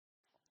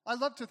I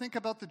love to think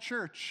about the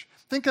church.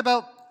 Think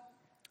about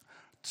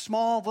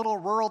small little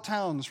rural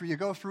towns where you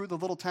go through the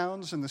little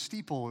towns and the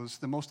steeple is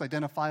the most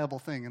identifiable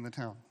thing in the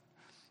town,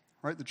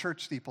 right? The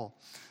church steeple,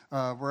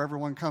 where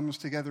everyone comes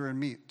together and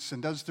meets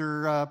and does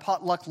their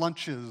potluck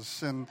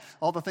lunches and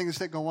all the things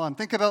that go on.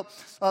 Think about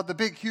the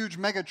big, huge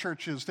mega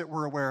churches that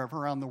we're aware of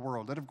around the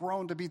world that have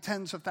grown to be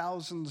tens of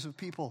thousands of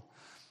people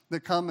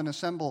that come and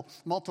assemble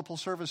multiple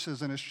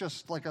services, and it's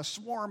just like a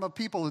swarm of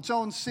people, its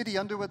own city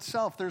unto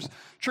itself. There's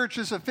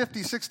churches of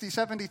 50, 60,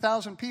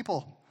 70,000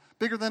 people,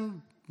 bigger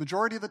than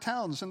majority of the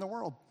towns in the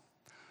world.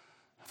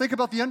 Think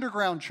about the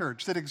underground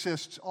church that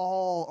exists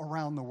all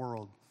around the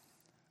world.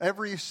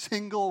 Every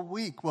single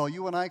week while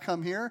you and I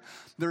come here,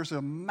 there's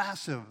a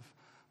massive,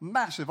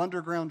 massive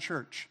underground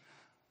church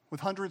with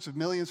hundreds of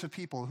millions of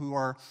people who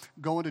are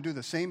going to do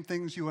the same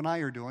things you and I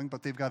are doing,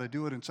 but they've got to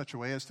do it in such a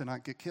way as to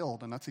not get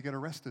killed and not to get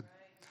arrested.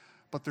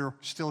 But they're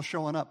still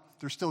showing up.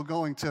 They're still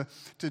going to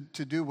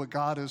do what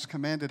God has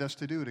commanded us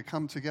to do, to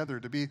come together,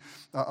 to be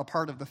a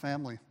part of the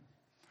family.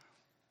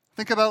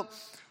 Think about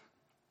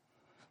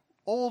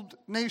old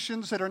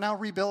nations that are now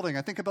rebuilding.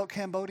 I think about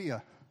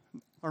Cambodia,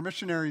 our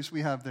missionaries we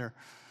have there.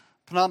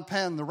 Phnom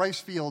Penh, the rice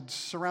fields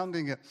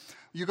surrounding it.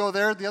 You go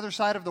there, the other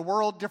side of the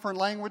world, different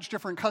language,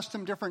 different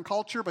custom, different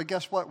culture, but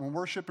guess what? When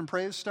worship and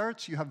praise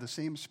starts, you have the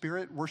same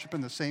spirit,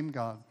 worshiping the same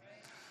God.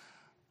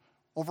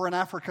 Over in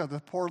Africa, the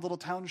poor little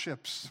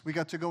townships. We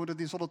got to go to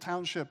these little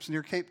townships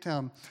near Cape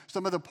Town,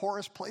 some of the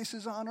poorest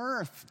places on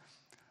earth.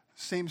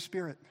 Same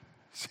spirit,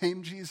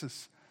 same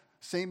Jesus,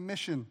 same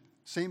mission,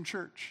 same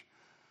church.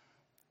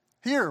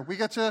 Here, we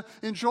get to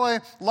enjoy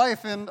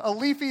life in a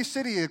leafy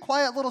city, a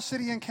quiet little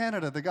city in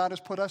Canada that God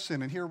has put us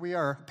in, and here we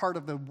are, part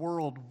of the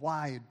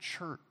worldwide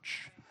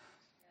church.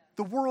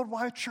 The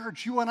worldwide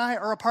church, you and I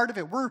are a part of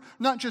it. We're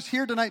not just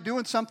here tonight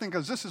doing something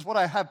because this is what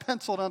I have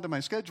penciled onto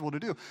my schedule to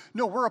do.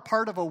 No, we're a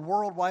part of a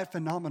worldwide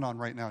phenomenon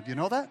right now. Do you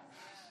know that?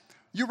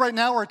 You right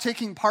now are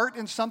taking part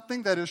in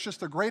something that is just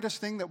the greatest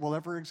thing that will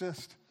ever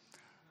exist.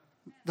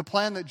 The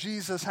plan that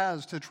Jesus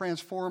has to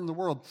transform the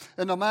world.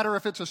 And no matter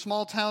if it's a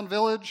small town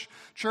village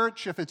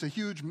church, if it's a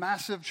huge,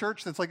 massive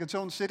church that's like its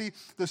own city,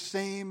 the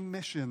same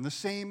mission, the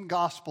same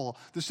gospel,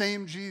 the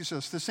same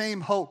Jesus, the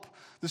same hope,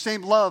 the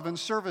same love and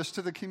service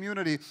to the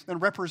community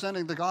and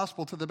representing the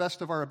gospel to the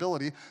best of our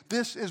ability.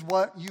 This is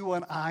what you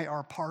and I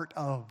are part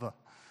of.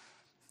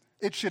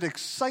 It should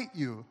excite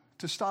you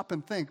to stop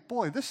and think,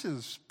 boy, this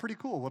is pretty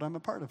cool what I'm a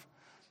part of.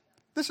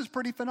 This is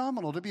pretty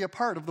phenomenal to be a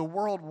part of the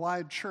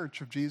worldwide church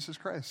of Jesus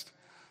Christ.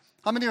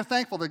 How many are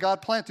thankful that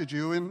God planted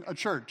you in a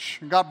church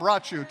and God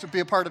brought you to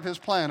be a part of His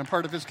plan and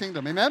part of His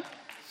kingdom? Amen?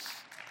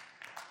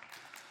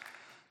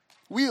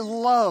 We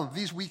love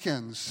these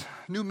weekends,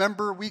 new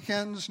members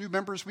weekends,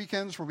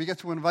 where we get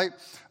to invite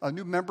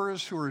new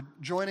members who are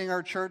joining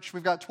our church.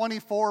 We've got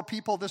 24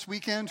 people this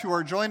weekend who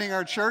are joining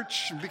our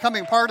church and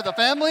becoming part of the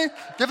family.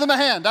 Give them a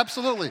hand,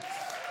 absolutely.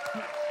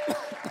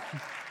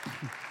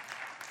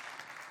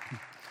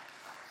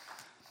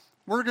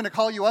 We're going to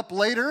call you up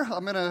later.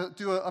 I'm going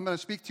to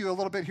speak to you a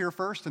little bit here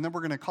first, and then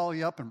we're going to call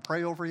you up and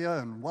pray over you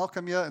and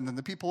welcome you, and then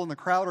the people in the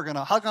crowd are going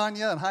to hug on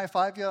you and high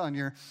five you on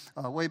your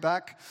way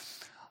back.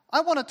 I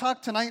want to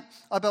talk tonight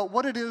about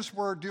what it is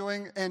we're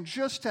doing, and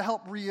just to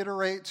help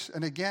reiterate,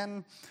 and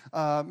again,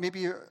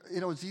 maybe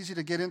it's easy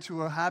to get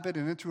into a habit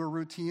and into a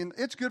routine.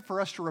 It's good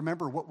for us to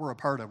remember what we're a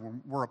part of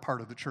when we're a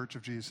part of the Church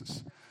of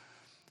Jesus.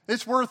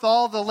 It's worth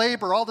all the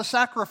labor, all the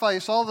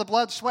sacrifice, all the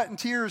blood, sweat, and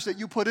tears that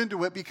you put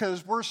into it,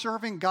 because we're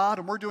serving God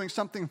and we're doing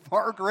something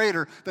far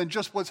greater than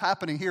just what's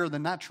happening here in the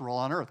natural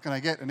on earth. Can I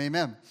get an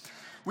amen?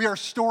 We are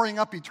storing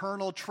up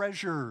eternal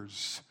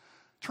treasures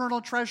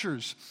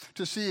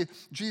to see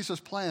Jesus'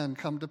 plan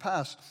come to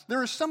pass.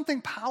 There is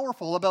something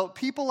powerful about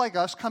people like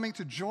us coming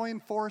to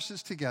join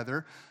forces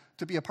together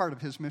to be a part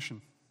of His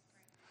mission.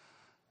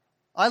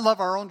 I love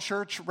our own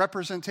church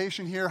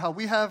representation here, how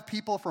we have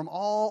people from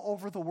all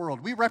over the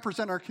world. We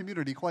represent our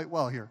community quite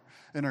well here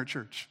in our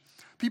church.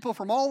 People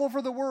from all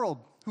over the world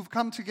who've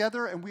come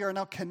together, and we are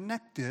now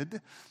connected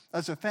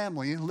as a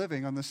family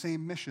living on the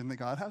same mission that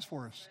God has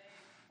for us.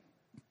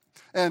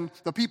 And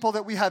the people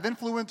that we have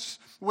influence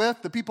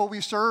with, the people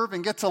we serve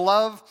and get to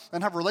love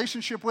and have a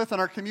relationship with in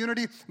our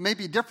community may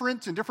be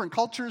different in different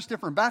cultures,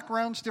 different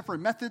backgrounds,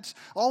 different methods.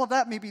 All of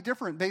that may be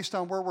different based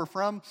on where we're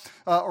from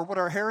or what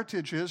our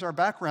heritage is, our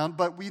background.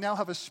 But we now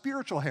have a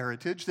spiritual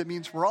heritage that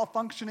means we're all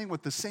functioning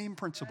with the same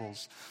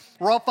principles.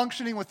 We're all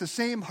functioning with the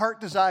same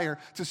heart desire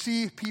to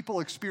see people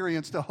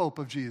experience the hope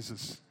of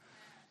Jesus.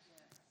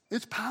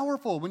 It's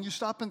powerful when you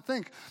stop and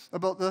think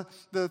about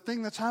the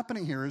thing that's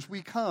happening here as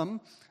we come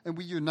and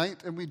we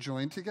unite and we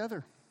join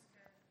together.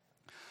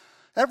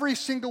 Every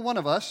single one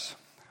of us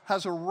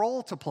has a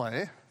role to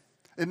play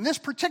in this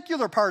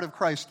particular part of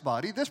Christ's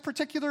body, this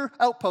particular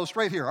outpost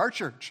right here, our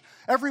church.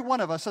 Every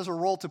one of us has a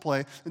role to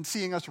play in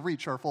seeing us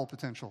reach our full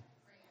potential.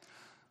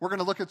 We're going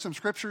to look at some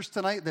scriptures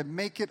tonight that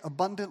make it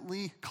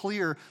abundantly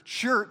clear.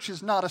 Church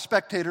is not a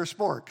spectator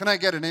sport. Can I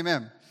get an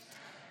amen?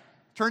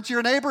 Turn to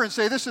your neighbor and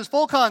say, this is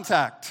full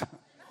contact.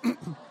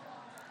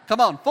 Come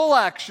on, full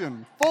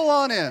action, full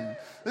on in.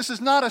 This is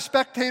not a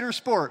spectator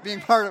sport. Being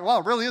part of, wow,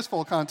 it really is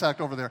full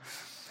contact over there.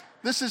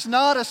 This is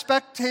not a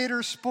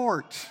spectator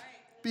sport,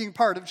 being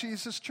part of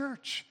Jesus'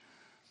 church.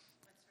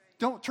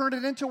 Don't turn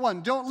it into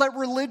one. Don't let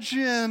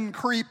religion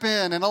creep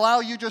in and allow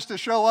you just to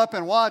show up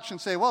and watch and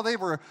say, well,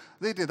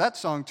 they did that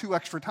song 2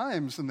 extra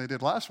times than they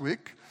did last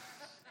week.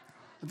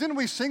 Didn't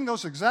we sing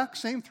those exact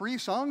same 3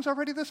 songs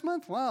already this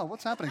month? Wow,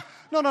 what's happening?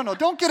 No.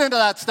 Don't get into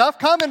that stuff.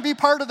 Come and be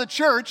part of the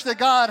church that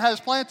God has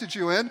planted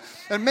you in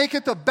and make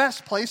it the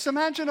best place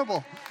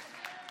imaginable.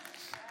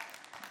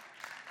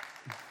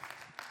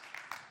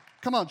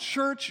 Come on,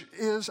 church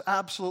is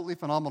absolutely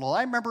phenomenal.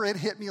 I remember it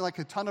hit me like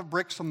a ton of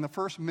bricks from the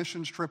first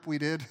missions trip we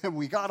did. And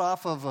we got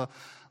off of, I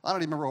don't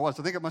even remember what it was.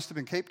 I think it must have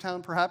been Cape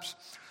Town, perhaps.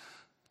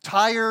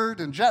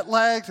 Tired and jet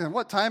lagged, and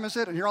what time is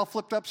it? And you're all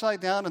flipped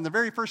upside down. And the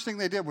very first thing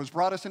they did was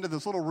brought us into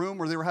this little room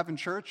where they were having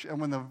church.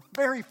 And when the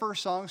very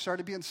first song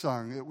started being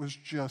sung, it was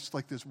just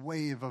like this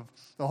wave of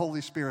the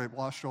Holy Spirit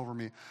washed over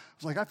me. I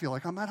was like, I feel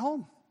like I'm at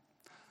home.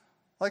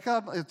 Like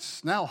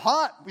it's now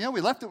hot. You know,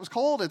 we left, it was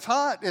cold. It's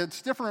hot.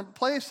 It's a different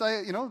place.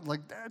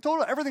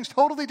 Everything's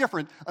totally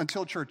different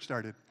until church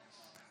started.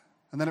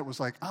 And then it was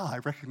like, I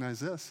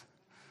recognize this.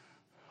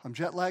 I'm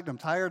jet lagged, I'm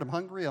tired, I'm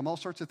hungry, I'm all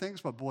sorts of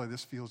things, but boy,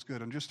 this feels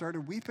good. And just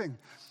started weeping,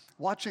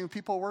 watching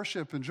people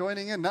worship and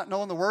joining in, not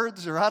knowing the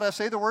words or how to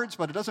say the words,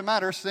 but it doesn't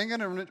matter,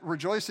 singing and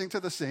rejoicing to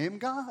the same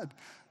God.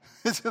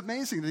 It's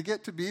amazing to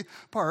get to be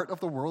part of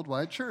the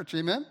worldwide church,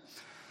 amen?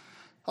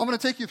 I'm going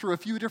to take you through a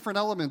few different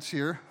elements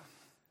here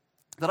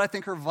that I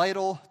think are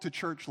vital to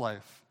church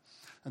life.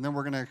 And then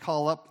we're going to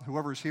call up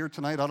whoever's here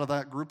tonight out of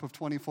that group of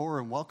 24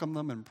 and welcome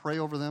them and pray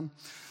over them.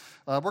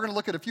 We're going to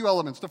look at a few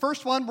elements. The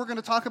first one we're going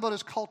to talk about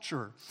is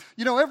culture.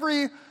 You know,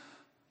 every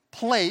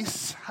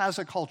place has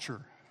a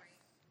culture.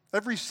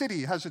 Every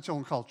city has its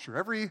own culture.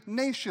 Every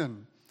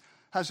nation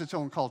has its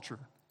own culture.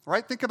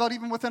 Right? Think about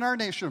even within our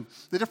nation,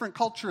 the different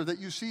culture that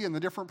you see in the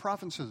different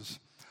provinces.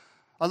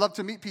 I love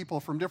to meet people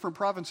from different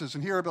provinces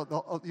and hear about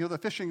the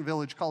fishing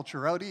village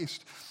culture out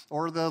east,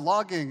 or the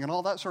logging and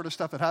all that sort of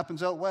stuff that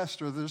happens out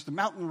west, or there's the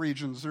mountain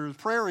regions, there's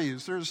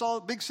prairies, there's all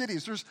big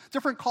cities, there's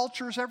different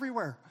cultures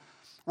everywhere.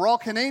 We're all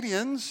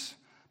Canadians,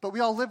 but we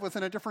all live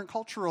within a different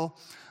cultural,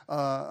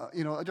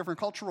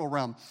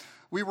 realm.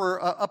 We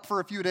were up for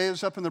a few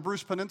days up in the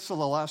Bruce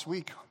Peninsula last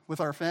week with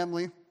our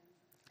family,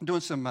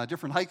 doing some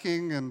different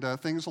hiking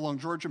and things along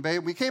Georgian Bay.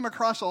 We came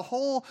across a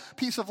whole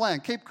piece of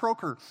land, Cape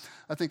Croker,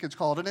 I think it's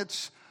called, and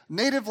it's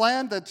native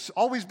land that's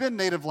always been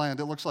native land,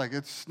 it looks like.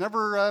 It's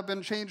never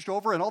been changed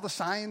over, and all the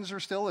signs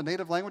are still in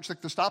native language. Like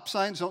the stop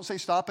signs don't say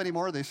stop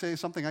anymore. They say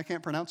something I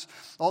can't pronounce.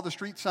 All the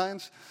street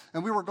signs.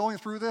 And we were going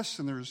through this,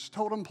 and there's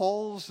totem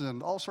poles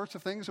and all sorts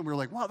of things, and we were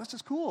like, wow, this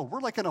is cool.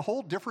 We're like in a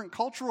whole different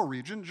cultural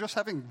region, just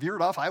having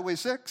veered off Highway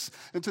 6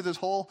 into this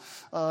whole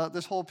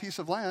piece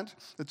of land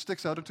that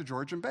sticks out into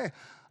Georgian Bay.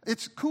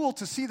 It's cool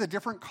to see the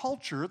different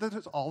culture that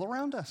is all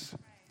around us.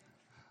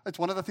 It's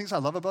one of the things I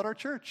love about our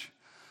church.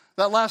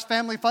 That last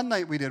family fun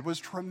night we did was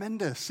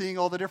tremendous, seeing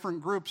all the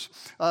different groups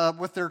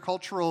with their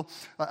cultural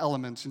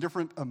elements and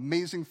different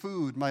amazing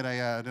food, might I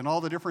add, and all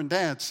the different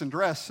dance and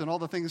dress and all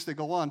the things that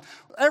go on.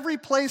 Every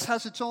place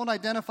has its own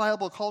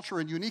identifiable culture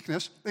and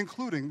uniqueness,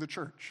 including the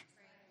church.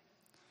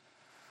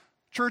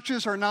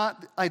 Churches are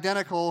not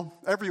identical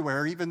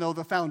everywhere, even though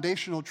the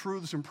foundational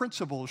truths and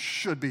principles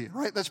should be,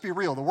 right? Let's be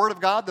real. The Word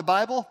of God, the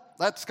Bible,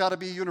 that's got to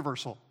be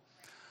universal.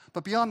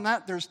 But beyond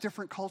that, there's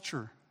different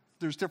culture.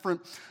 There's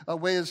different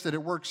ways that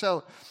it works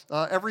out.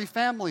 Every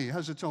family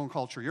has its own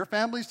culture. Your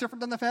family's different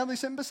than the family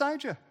sitting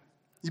beside you.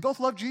 You both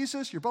love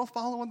Jesus. You're both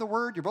following the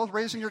Word. You're both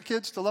raising your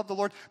kids to love the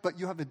Lord. But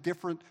you have a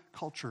different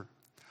culture,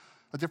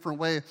 a different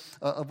way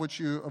of which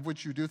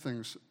you do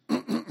things.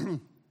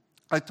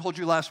 I told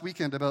you last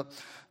weekend about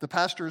the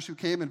pastors who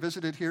came and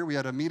visited here. We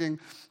had a meeting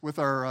with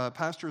our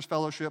pastors'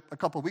 fellowship a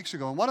couple weeks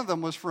ago, and one of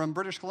them was from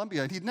British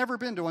Columbia. He'd never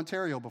been to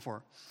Ontario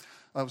before.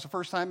 It was the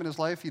first time in his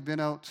life he'd been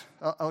out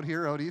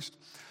east.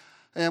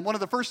 And one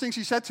of the first things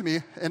he said to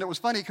me, and it was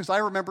funny because I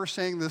remember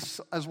saying this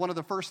as one of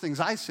the first things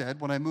I said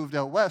when I moved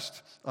out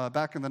west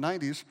back in the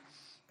 90s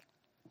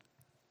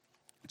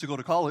to go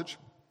to college.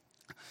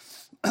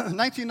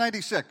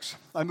 1996,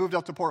 I moved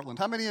out to Portland.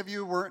 How many of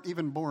you weren't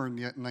even born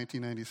yet in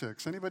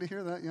 1996? Anybody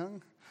here that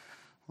young?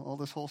 Well,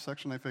 this whole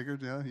section I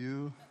figured, yeah,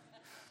 you.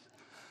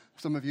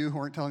 Some of you who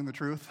aren't telling the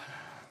truth.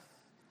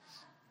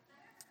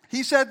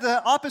 He said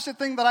the opposite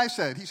thing that I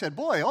said. He said,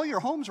 boy, all your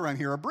homes around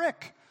here are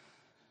brick.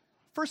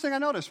 First thing I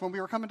noticed when we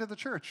were coming to the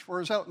church,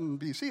 whereas out in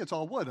BC, it's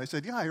all wood. I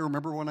said, yeah, I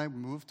remember when I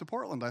moved to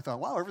Portland. I thought,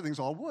 wow, everything's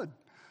all wood.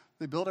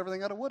 They build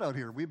everything out of wood out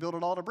here. We build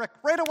it all to brick.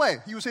 Right away,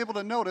 he was able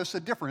to notice a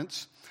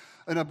difference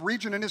in a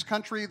region in his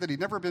country that he'd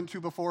never been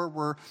to before,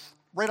 where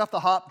right off the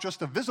hop,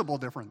 just a visible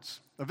difference,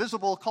 a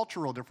visible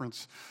cultural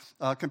difference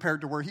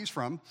compared to where he's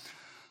from.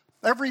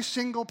 Every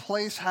single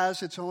place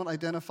has its own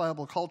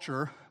identifiable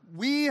culture.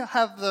 We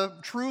have the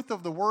truth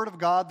of the Word of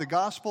God, the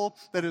gospel,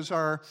 that is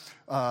our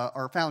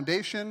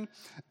foundation.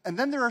 And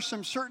then there are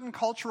some certain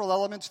cultural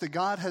elements that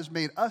God has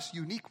made us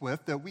unique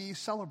with that we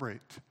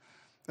celebrate.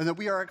 and that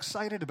we are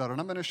excited about it.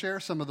 And I'm going to share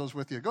some of those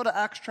with you. Go to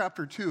Acts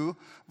chapter 2,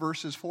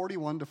 verses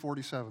 41 to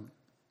 47.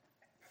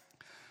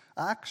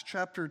 Acts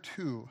chapter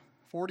 2,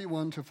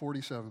 41 to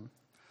 47.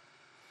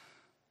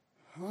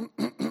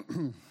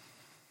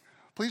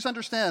 Please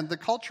understand, the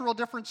cultural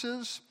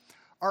differences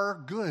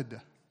are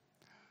good.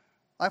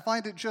 I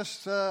find it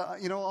just,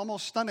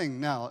 almost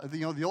stunning now.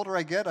 The older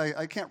I get,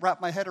 I can't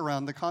wrap my head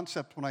around the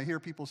concept when I hear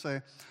people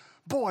say,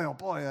 boy, oh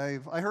boy,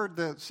 I heard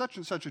that such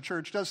and such a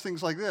church does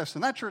things like this,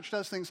 and that church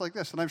does things like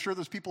this. And I'm sure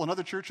there's people in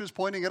other churches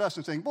pointing at us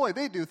and saying, boy,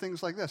 they do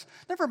things like this.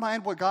 Never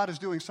mind what God is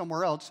doing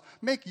somewhere else.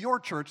 Make your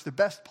church the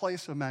best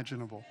place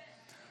imaginable.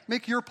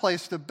 Make your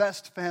place the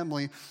best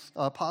family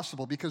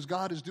possible, because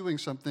God is doing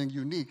something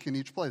unique in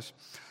each place.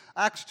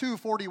 Acts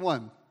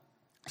 2:41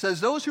 says,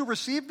 those who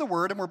received the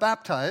word and were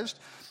baptized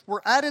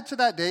were added to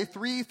that day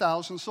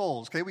 3,000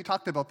 souls. Okay, we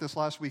talked about this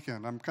last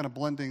weekend. I'm kind of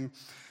blending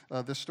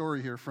this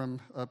story here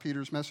from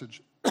Peter's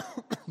message.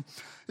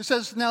 It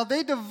says, now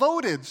they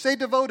devoted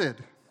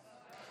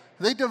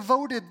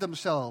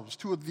themselves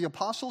to the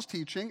apostles'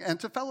 teaching and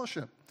to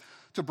fellowship,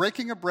 to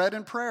breaking of bread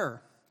and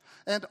prayer.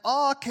 And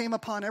awe came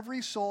upon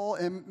every soul,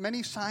 and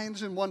many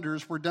signs and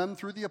wonders were done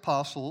through the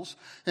apostles.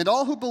 And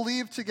all who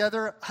believed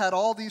together had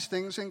all these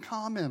things in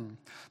common.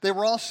 They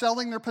were all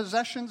selling their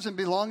possessions and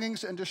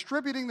belongings and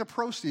distributing the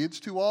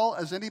proceeds to all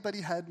as anybody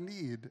had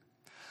need.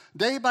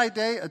 Day by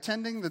day,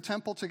 attending the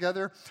temple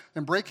together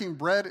and breaking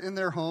bread in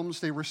their homes,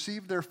 they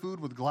received their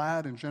food with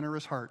glad and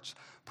generous hearts,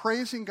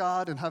 praising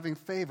God and having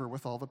favor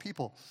with all the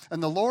people.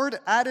 And the Lord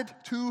added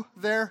to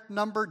their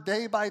number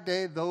day by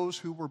day those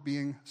who were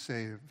being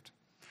saved.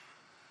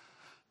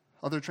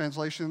 Other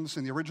translations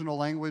in the original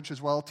language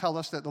as well tell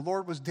us that the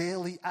Lord was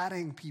daily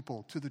adding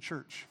people to the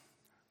church.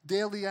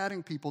 Daily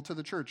adding people to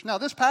the church. Now,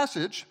 this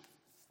passage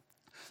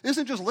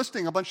isn't just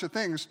listing a bunch of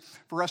things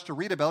for us to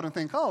read about and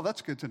think, oh,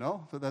 that's good to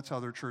know, that that's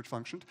how their church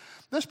functioned.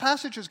 This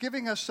passage is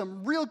giving us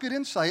some real good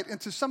insight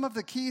into some of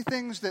the key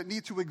things that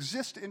need to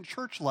exist in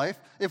church life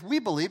if we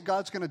believe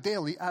God's going to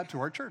daily add to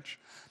our church.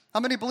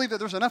 How many believe that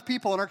there's enough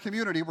people in our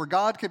community where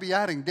God could be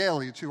adding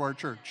daily to our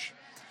church?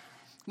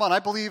 Come on, I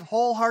believe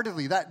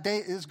wholeheartedly that day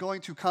is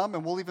going to come,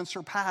 and we'll even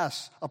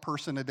surpass a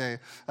person a day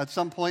at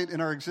some point in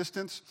our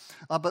existence.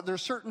 But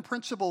there's certain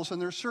principles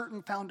and there's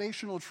certain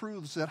foundational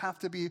truths that have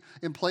to be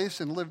in place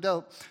and lived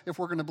out if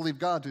we're going to believe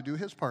God to do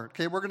his part.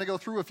 Okay, we're going to go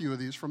through a few of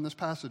these from this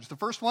passage. The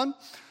first one,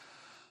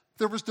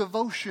 there was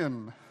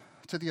devotion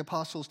to the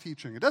apostles'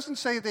 teaching. It doesn't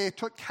say they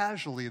took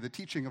casually the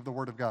teaching of the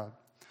Word of God.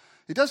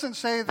 It doesn't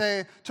say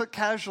they took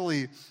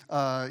casually,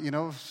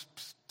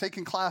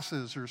 taking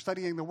classes or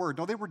studying the Word.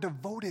 No, they were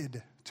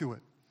devoted to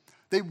it.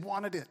 They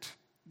wanted it.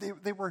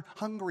 They were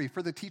hungry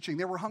for the teaching.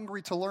 They were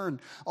hungry to learn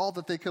all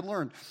that they could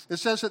learn. It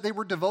says that they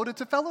were devoted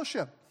to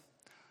fellowship.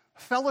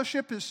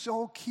 Fellowship is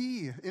so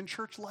key in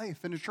church life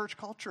and in church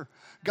culture.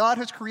 God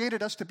has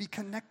created us to be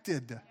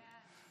connected.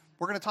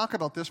 We're going to talk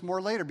about this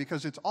more later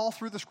because it's all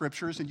through the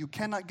scriptures and you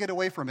cannot get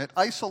away from it.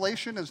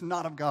 Isolation is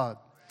not of God.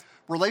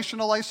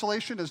 Relational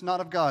isolation is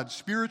not of God.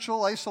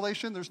 Spiritual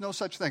isolation, there's no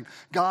such thing.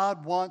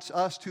 God wants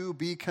us to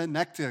be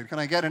connected. Can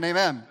I get an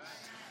amen?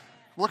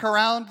 Look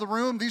around the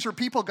room. These are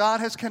people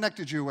God has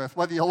connected you with.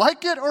 Whether you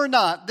like it or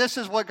not, this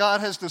is what God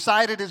has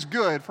decided is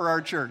good for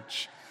our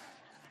church.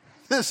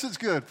 This is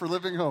good for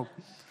Living Hope.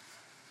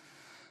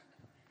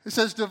 It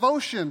says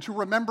devotion to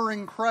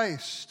remembering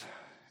Christ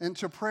and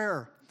to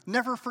prayer.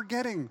 Never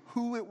forgetting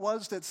who it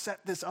was that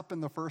set this up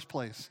in the first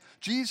place.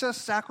 Jesus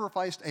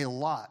sacrificed a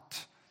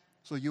lot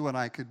so you and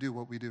I could do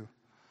what we do.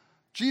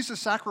 Jesus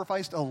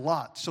sacrificed a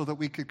lot so that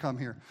we could come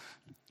here.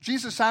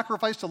 Jesus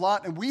sacrificed a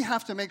lot, and we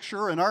have to make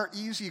sure in our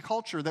easy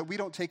culture that we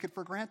don't take it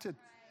for granted.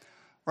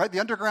 Right? The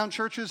underground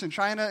churches in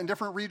China and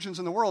different regions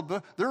in the world,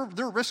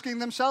 they're risking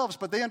themselves,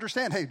 but they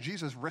understand, hey,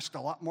 Jesus risked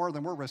a lot more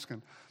than we're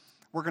risking.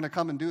 We're going to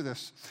come and do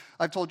this.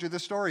 I've told you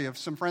this story of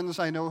some friends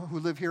I know who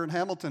live here in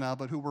Hamilton now,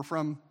 but who were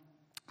from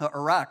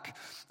Iraq,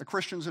 the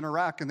Christians in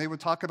Iraq, and they would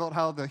talk about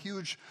how the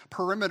huge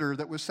perimeter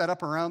that was set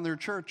up around their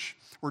church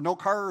where no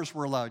cars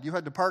were allowed. You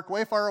had to park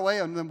way far away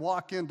and then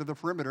walk into the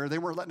perimeter. They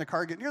weren't letting a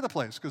car get near the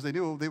place because they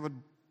knew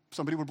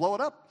somebody would blow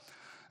it up.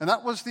 And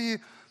that was the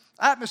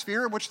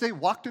atmosphere in which they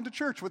walked into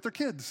church with their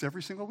kids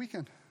every single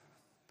weekend.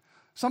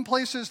 Some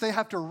places they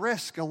have to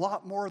risk a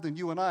lot more than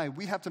you and I.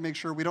 We have to make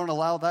sure we don't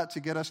allow that to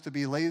get us to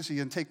be lazy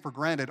and take for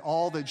granted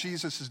all that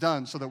Jesus has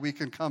done so that we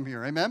can come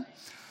here. Amen?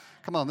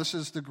 Come on, this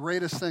is the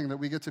greatest thing that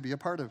we get to be a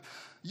part of.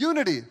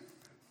 Unity.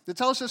 It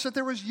tells us that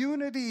there was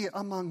unity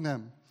among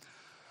them.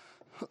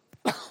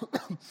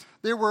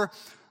 They were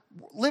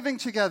living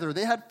together.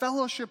 They had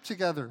fellowship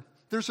together.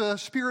 There's a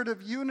spirit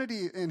of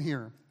unity in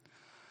here.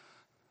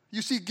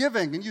 You see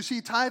giving and you see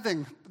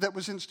tithing that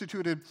was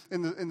instituted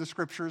in the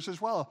scriptures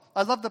as well.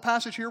 I love the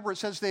passage here where it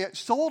says they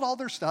sold all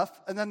their stuff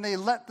and then they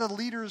let the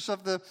leaders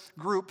of the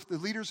group, the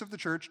leaders of the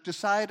church,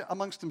 decide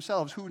amongst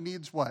themselves who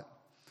needs what.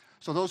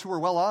 So those who are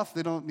well off,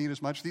 they don't need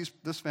as much.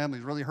 This family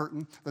is really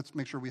hurting. Let's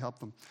make sure we help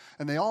them.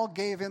 And they all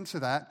gave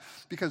into that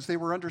because they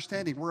were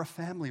understanding we're a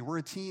family, we're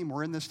a team,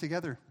 we're in this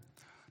together.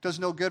 It does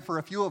no good for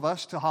a few of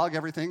us to hog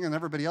everything and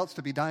everybody else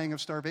to be dying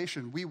of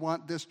starvation. We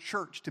want this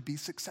church to be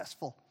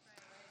successful.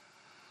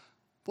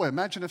 Boy,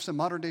 imagine if some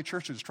modern-day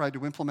churches tried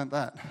to implement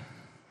that.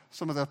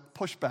 Some of the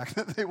pushback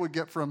that they would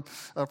get from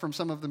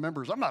some of the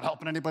members. I'm not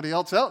helping anybody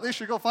else out. They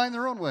should go find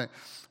their own way.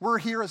 We're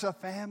here as a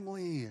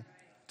family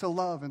to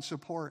love and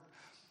support.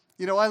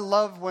 You know, I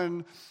love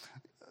when,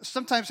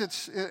 sometimes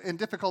it's in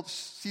difficult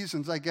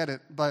seasons, I get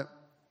it, but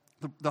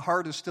the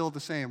heart is still the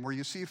same, where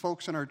you see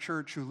folks in our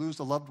church who lose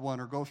a loved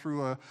one or go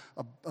through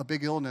a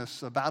big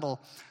illness, a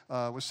battle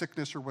with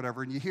sickness or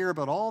whatever, and you hear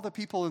about all the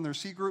people in their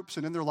C groups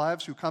and in their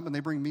lives who come and they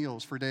bring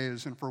meals for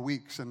days and for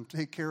weeks and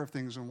take care of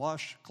things and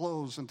wash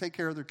clothes and take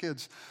care of their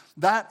kids.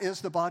 That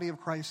is the body of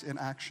Christ in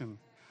action.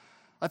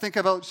 I think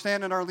about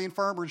Stan and Arlene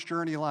Farmer's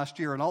journey last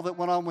year and all that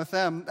went on with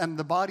them, and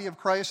the body of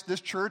Christ,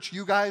 this church,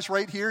 you guys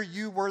right here,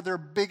 you were their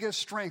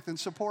biggest strength and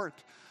support.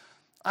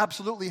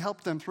 Absolutely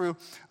helped them through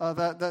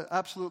that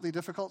absolutely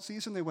difficult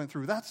season they went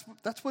through. That's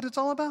what it's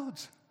all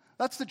about.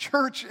 That's the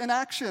church in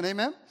action,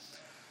 amen?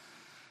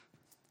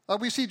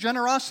 We see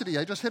generosity.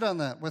 I just hit on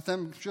that with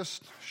them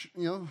just,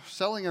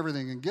 selling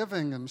everything and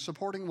giving and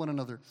supporting one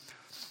another.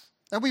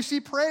 And we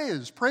see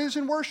praise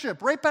and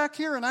worship. Right back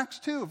here in Acts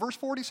 2, verse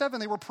 47,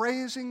 they were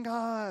praising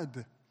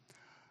God,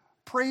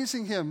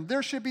 praising Him.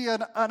 There should be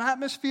an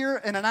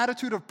atmosphere and an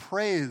attitude of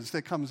praise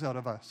that comes out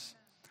of us.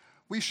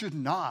 We should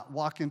not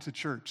walk into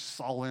church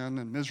sullen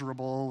and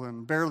miserable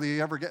and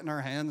barely ever getting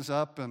our hands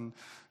up and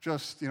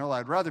just,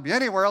 I'd rather be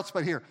anywhere else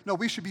but here. No,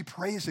 we should be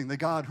praising the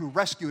God who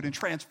rescued and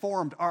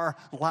transformed our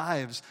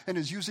lives and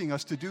is using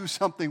us to do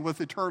something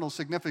with eternal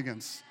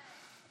significance.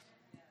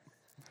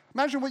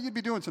 Imagine what you'd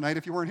be doing tonight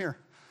if you weren't here.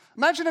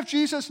 Imagine if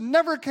Jesus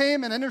never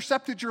came and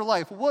intercepted your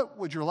life. What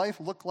would your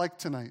life look like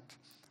tonight?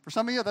 For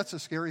some of you, that's a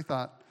scary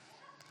thought.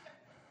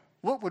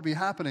 What would be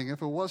happening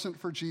if it wasn't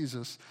for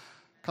Jesus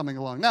coming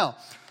along? Now,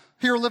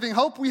 here at Living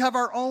Hope, we have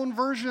our own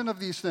version of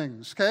these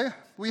things, okay?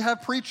 We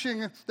have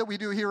preaching that we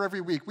do here every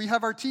week. We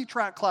have our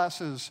T-track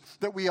classes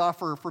that we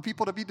offer for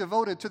people to be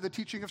devoted to the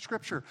teaching of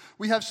Scripture.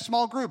 We have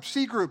small groups,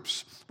 C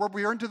groups, where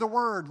we are into the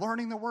Word,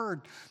 learning the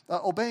Word,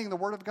 obeying the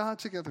Word of God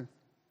together.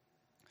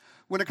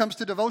 When it comes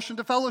to devotion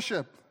to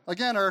fellowship,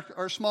 again,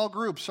 our small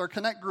groups, our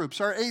connect groups,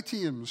 our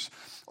A-teams,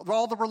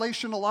 all the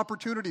relational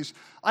opportunities.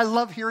 I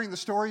love hearing the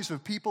stories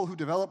of people who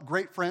develop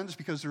great friends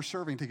because they're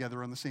serving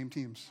together on the same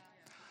teams.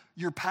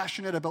 You're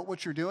passionate about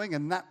what you're doing,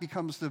 and that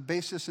becomes the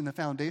basis and the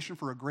foundation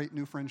for a great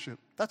new friendship.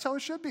 That's how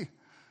it should be.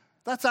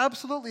 That's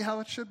absolutely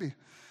how it should be.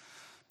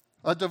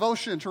 A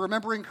devotion to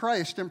remembering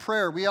Christ in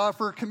prayer. We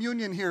offer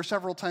communion here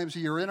several times a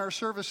year in our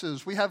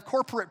services. We have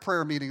corporate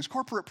prayer meetings,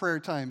 corporate prayer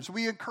times.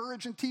 We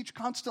encourage and teach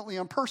constantly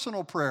on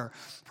personal prayer,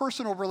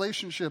 personal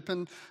relationship,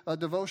 and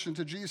devotion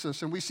to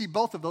Jesus. And we see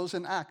both of those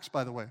in Acts,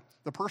 by the way,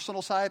 the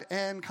personal side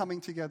and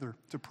coming together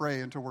to pray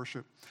and to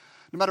worship.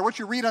 No matter what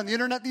you read on the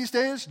internet these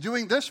days,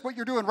 doing this, what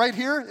you're doing right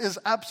here, is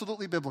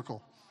absolutely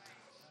biblical.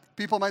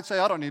 People might say,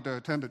 I don't need to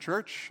attend a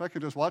church. I can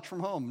just watch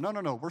from home.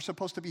 No. We're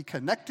supposed to be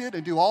connected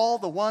and do all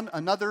the one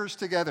another's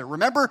together.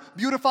 Remember,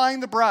 Beautifying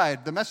the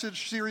Bride, the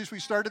message series we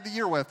started the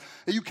year with.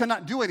 You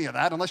cannot do any of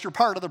that unless you're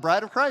part of the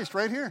bride of Christ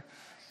right here.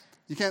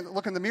 You can't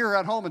look in the mirror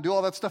at home and do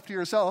all that stuff to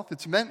yourself.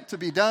 It's meant to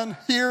be done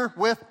here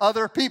with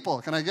other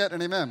people. Can I get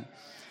an amen?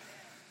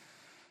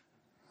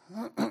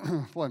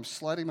 Boy, I'm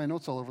sliding my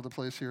notes all over the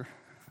place here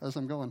as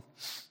I'm going.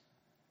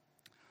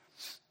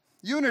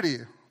 Unity.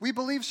 We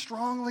believe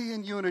strongly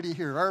in unity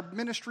here. Our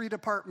ministry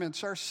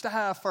departments, our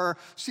staff, our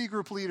C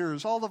group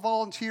leaders, all the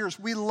volunteers,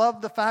 we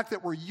love the fact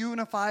that we're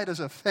unified as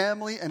a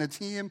family and a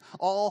team,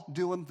 all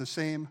doing the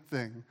same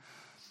thing.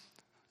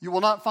 You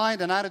will not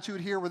find an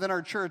attitude here within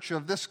our church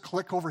of this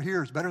clique over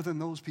here is better than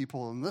those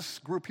people, and this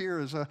group here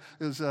is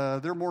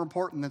they're more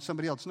important than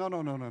somebody else.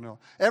 No.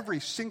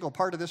 Every single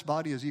part of this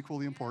body is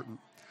equally important.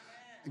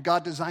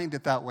 God designed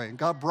it that way. And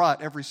God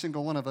brought every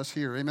single one of us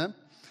here. Amen?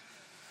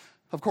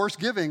 Of course,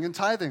 giving and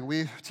tithing.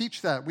 We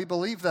teach that. We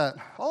believe that.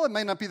 Oh, it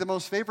may not be the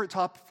most favorite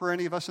topic for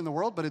any of us in the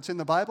world, but it's in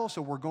the Bible,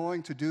 so we're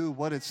going to do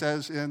what it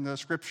says in the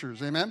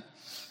Scriptures. Amen?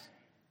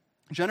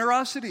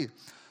 Generosity.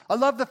 I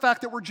love the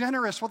fact that we're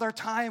generous with our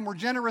time. We're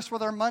generous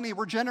with our money.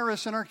 We're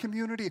generous in our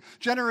community.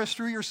 Generous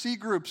through your C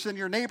groups and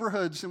your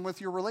neighborhoods and with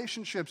your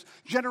relationships.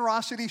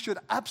 Generosity should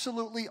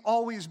absolutely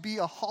always be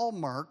a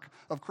hallmark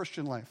of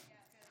Christian life.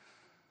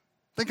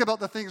 Think about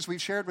the things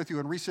we've shared with you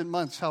in recent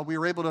months, how we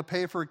were able to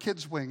pay for a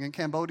kids' wing in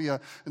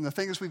Cambodia, and the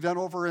things we've done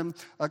over in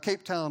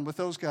Cape Town with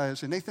those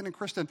guys, and Nathan and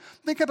Kristen.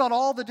 Think about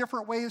all the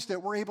different ways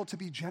that we're able to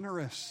be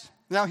generous.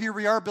 Now here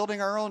we are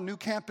building our own new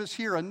campus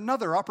here,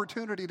 another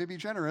opportunity to be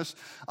generous.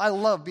 I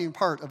love being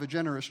part of a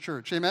generous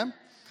church. Amen?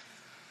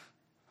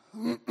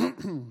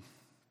 And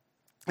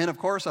of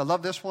course, I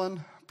love this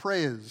one,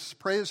 praise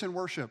and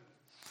worship.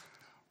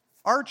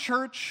 Our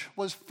church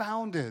was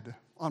founded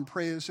on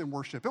praise and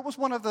worship. It was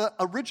one of the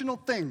original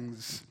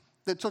things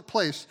that took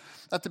place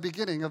at the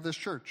beginning of this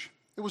church.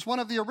 It was one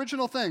of the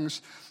original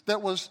things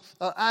that was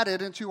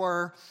added into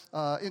our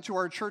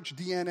church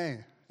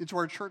DNA, into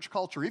our church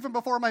culture. Even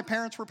before my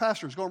parents were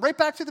pastors, going right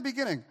back to the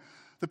beginning,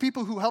 The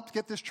people who helped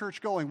get this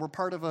church going were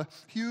part of a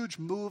huge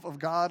move of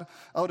God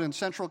out in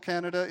central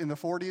Canada in the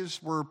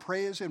 40s, where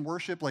praise and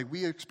worship, like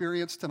we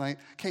experienced tonight,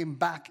 came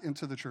back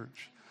into the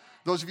church.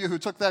 Those of you who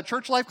took that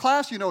church life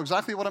class, you know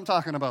exactly what I'm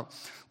talking about,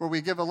 where we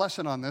give a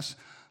lesson on this.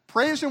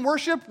 Praise and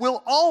worship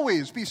will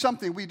always be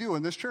something we do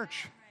in this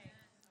church.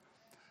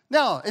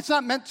 Now, it's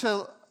not meant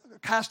to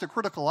cast a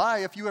critical eye.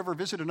 If you ever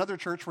visit another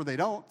church where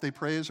they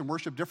praise and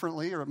worship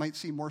differently, or it might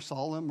seem more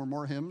solemn or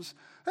more hymns,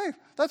 hey,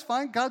 that's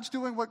fine. God's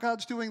doing what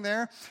God's doing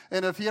there.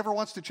 And if he ever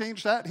wants to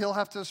change that, he'll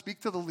have to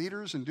speak to the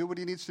leaders and do what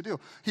he needs to do.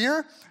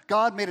 Here,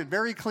 God made it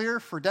very clear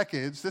for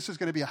decades, this is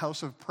going to be a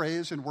house of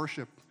praise and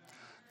worship.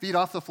 Feet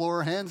off the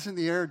floor, hands in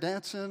the air,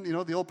 dancing,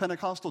 the old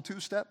Pentecostal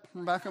two-step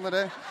from back in the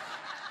day.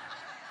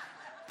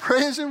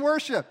 Praise and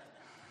worship.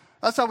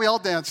 That's how we all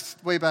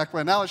danced way back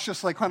when. Now it's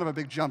just like kind of a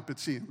big jump, it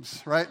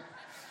seems, right?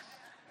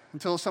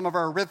 Until some of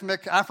our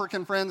rhythmic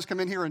African friends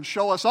come in here and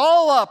show us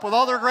all up with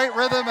all their great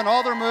rhythm and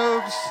all their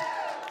moves.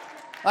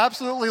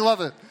 Absolutely love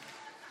it.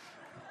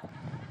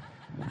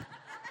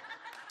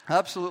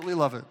 Absolutely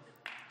love it.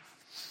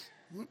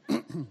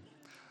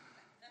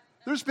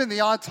 There's been the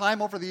odd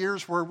time over the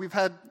years where we've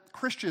had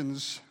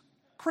Christians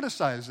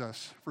criticize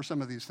us for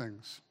some of these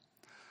things.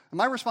 And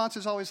my response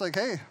is always like,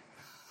 hey,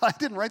 I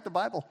didn't write the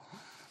Bible.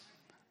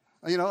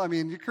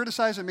 You're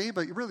criticizing me,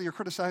 but you're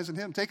criticizing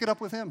him. Take it up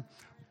with him.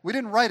 We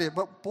didn't write it,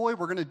 but boy,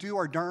 we're going to do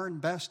our darn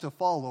best to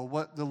follow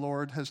what the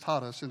Lord has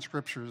taught us in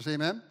Scriptures.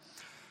 Amen?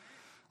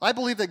 I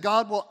believe that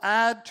God will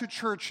add to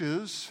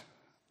churches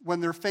when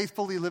they're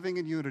faithfully living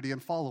in unity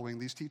and following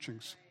these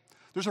teachings.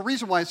 There's a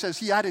reason why it says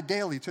he added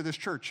daily to this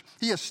church.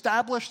 He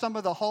established some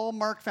of the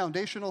hallmark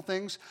foundational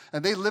things,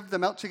 and they lived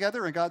them out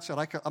together, and God said,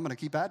 I'm going to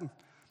keep adding.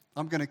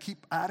 I'm going to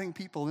keep adding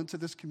people into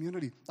this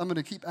community. I'm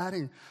going to keep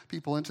adding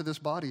people into this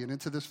body and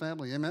into this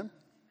family. Amen?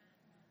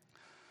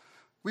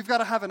 We've got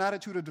to have an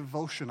attitude of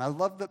devotion. I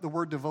love that the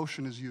word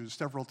devotion is used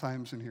several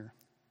times in here.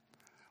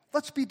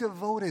 Let's be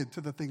devoted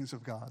to the things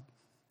of God.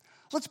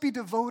 Let's be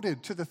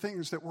devoted to the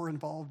things that we're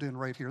involved in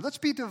right here. Let's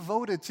be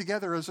devoted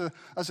together as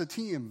a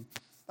team,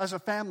 as a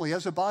family,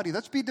 as a body.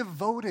 Let's be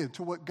devoted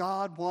to what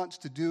God wants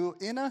to do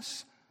in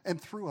us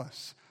and through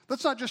us.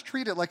 Let's not just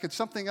treat it like it's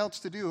something else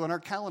to do on our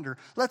calendar.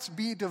 Let's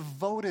be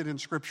devoted in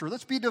Scripture.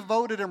 Let's be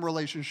devoted in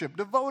relationship,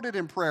 devoted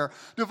in prayer,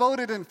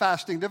 devoted in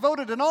fasting,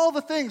 devoted in all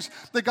the things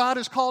that God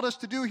has called us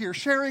to do here,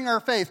 sharing our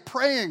faith,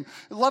 praying,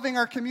 loving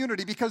our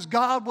community, because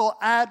God will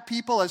add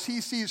people as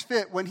he sees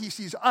fit when he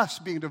sees us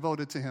being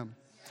devoted to him.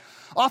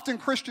 Often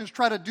Christians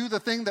try to do the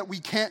thing that we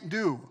can't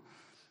do.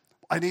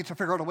 I need to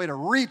figure out a way to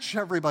reach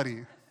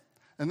everybody.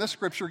 And this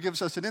Scripture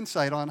gives us an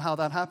insight on how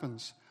that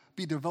happens.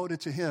 Be devoted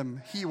to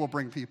him. He will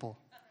bring people.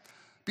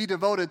 Be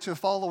devoted to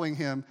following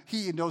him.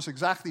 He knows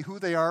exactly who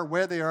they are,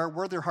 where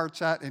their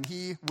heart's at, and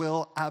he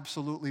will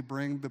absolutely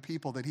bring the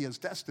people that he has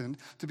destined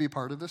to be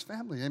part of this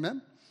family.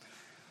 Amen?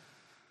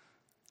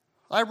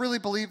 I really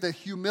believe that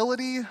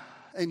humility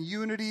and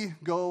unity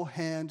go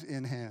hand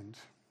in hand.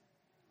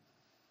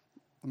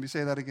 Let me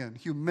say that again.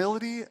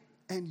 Humility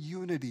and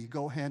unity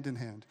go hand in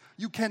hand.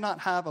 You cannot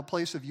have a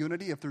place of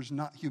unity if there's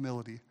not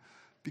humility.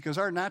 Because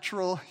our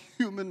natural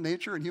human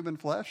nature and human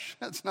flesh,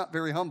 that's not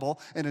very humble,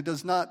 and it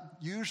does not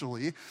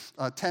usually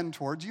tend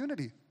towards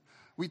unity.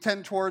 We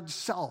tend towards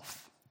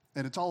self,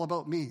 and it's all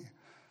about me,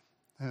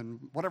 and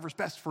whatever's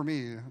best for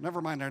me,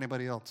 never mind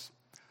anybody else.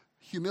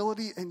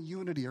 Humility and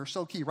unity are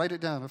so key. Write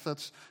it down if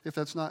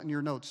that's not in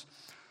your notes.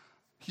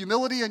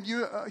 Humility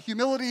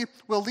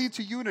will lead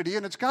to unity,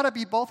 and it's got to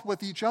be both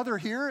with each other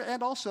here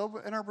and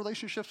also in our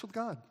relationships with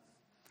God.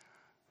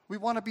 We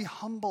want to be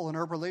humble in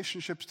our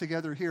relationships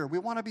together here. We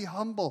want to be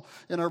humble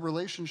in our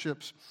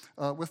relationships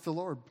with the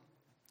Lord.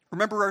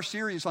 Remember our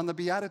series on the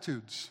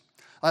Beatitudes.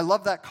 I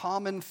love that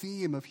common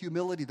theme of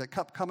humility that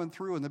kept coming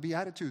through in the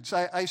Beatitudes.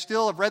 I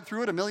still have read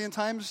through it a million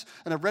times,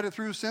 and I've read it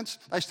through since.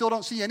 I still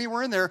don't see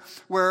anywhere in there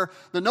where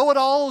the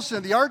know-it-alls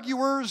and the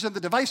arguers and the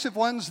divisive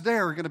ones,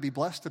 they're going to be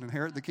blessed and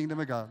inherit the kingdom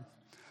of God.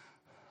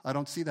 I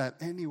don't see that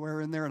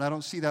anywhere in there, and I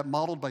don't see that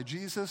modeled by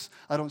Jesus.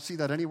 I don't see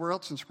that anywhere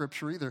else in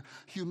Scripture either.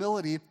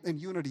 Humility and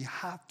unity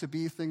have to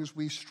be things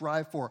we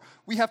strive for.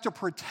 We have to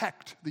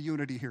protect the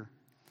unity here.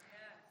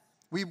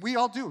 We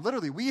all do,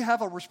 literally. We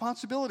have a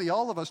responsibility,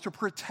 all of us, to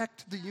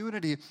protect the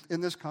unity in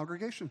this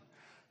congregation,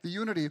 the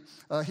unity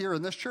here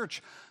in this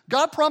church.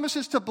 God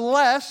promises to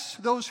bless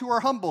those who are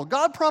humble.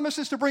 God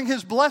promises to bring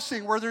his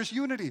blessing where there's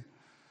unity.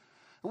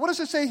 What does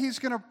it say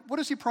what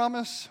does he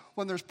promise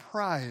when there's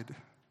pride?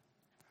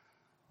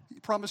 He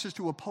promises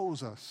to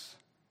oppose us.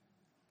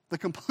 The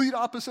complete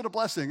opposite of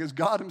blessing is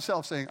God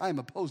himself saying, I am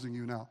opposing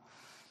you now.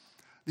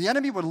 The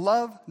enemy would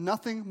love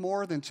nothing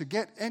more than to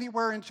get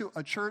anywhere into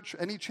a church,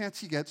 any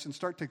chance he gets, and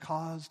start to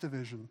cause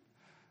division,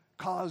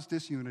 cause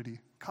disunity,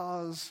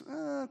 cause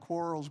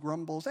quarrels,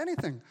 grumbles,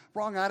 anything,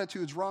 wrong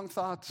attitudes, wrong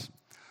thoughts.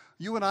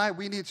 You and I,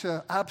 we need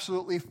to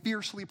absolutely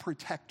fiercely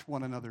protect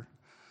one another.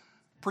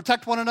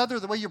 Protect one another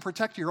the way you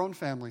protect your own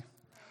family.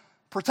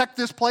 Protect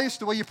this place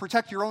the way you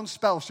protect your own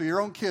spouse or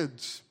your own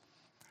kids.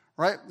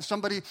 right?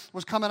 Somebody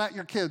was coming at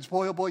your kids.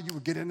 Boy, oh boy, you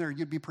would get in there,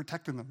 you'd be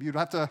protecting them. You'd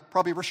have to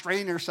probably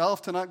restrain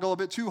yourself to not go a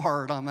bit too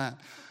hard on that.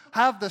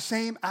 Have the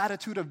same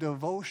attitude of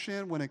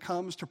devotion when it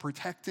comes to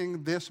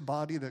protecting this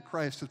body that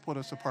Christ has put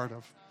us a part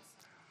of.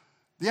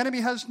 The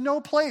enemy has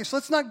no place.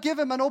 Let's not give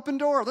him an open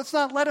door. Let's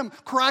not let him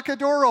crack a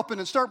door open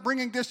and start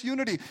bringing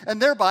disunity and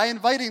thereby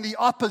inviting the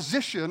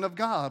opposition of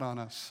God on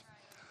us.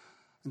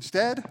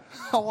 Instead,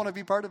 I want to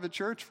be part of a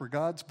church where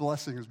God's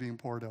blessing is being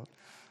poured out.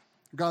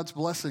 God's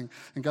blessing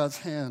and God's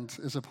hand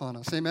is upon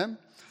us. Amen?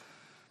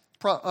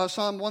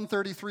 Psalm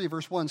 133,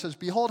 verse 1 says,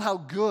 "Behold how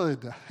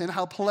good and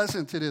how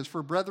pleasant it is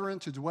for brethren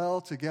to dwell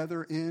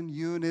together in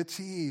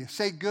unity."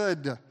 Say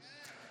good.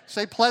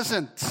 Say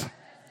pleasant.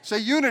 Say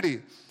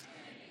unity.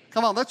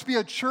 Come on, let's be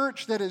a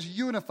church that is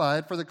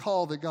unified for the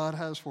call that God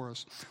has for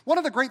us. One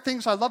of the great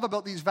things I love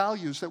about these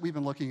values that we've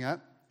been looking at,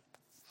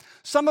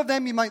 some of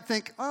them you might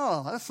think,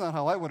 oh, that's not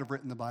how I would have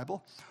written the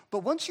Bible. But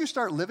once you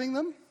start living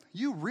them,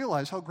 you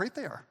realize how great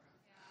they are.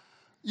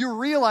 You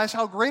realize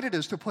how great it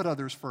is to put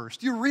others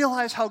first. You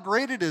realize how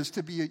great it is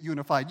to be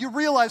unified. You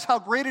realize how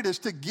great it is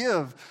to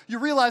give. You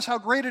realize how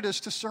great it is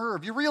to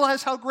serve. You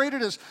realize how great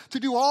it is to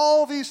do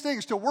all these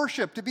things, to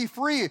worship, to be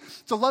free,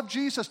 to love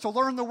Jesus, to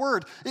learn the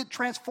Word. It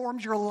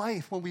transforms your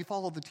life when we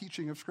follow the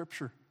teaching of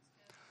Scripture.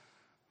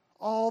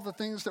 All the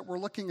things that we're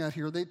looking at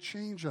here, they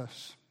change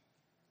us.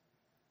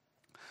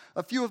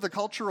 A few of the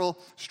cultural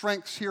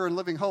strengths here in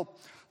Living Hope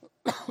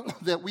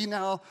that we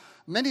now,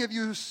 many of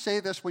you say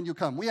this when you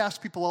come. We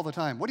ask people all the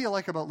time, what do you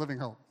like about Living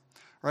Hope?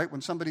 Right?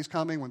 When somebody's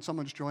coming, when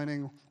someone's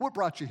joining, what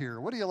brought you here?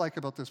 What do you like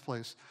about this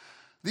place?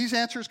 These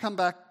answers come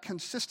back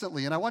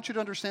consistently, and I want you to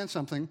understand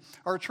something.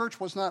 Our church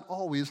was not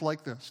always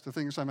like this, the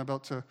things I'm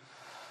about to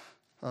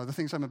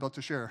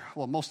share.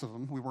 Well, most of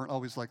them, we weren't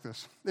always like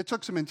this. It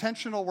took some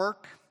intentional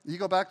work. You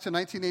go back to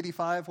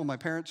 1985 when my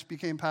parents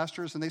became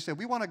pastors, and they said,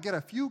 we want to get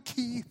a few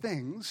key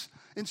things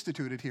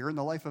instituted here in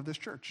the life of this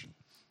church.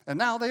 And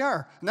now they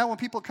are. Now when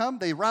people come,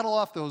 they rattle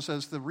off those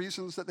as the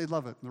reasons that they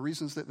love it, the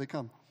reasons that they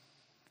come.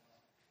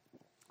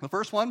 The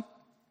first one,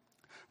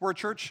 we're a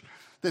church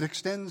that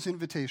extends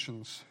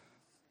invitations.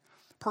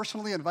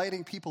 Personally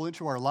inviting people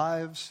into our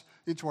lives,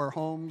 into our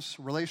homes,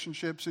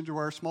 relationships, into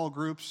our small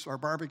groups, our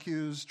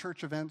barbecues,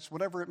 church events,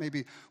 whatever it may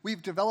be.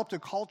 We've developed a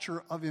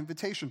culture of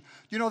invitation.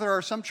 You know, there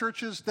are some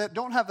churches that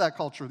don't have that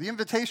culture. The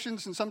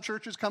invitations in some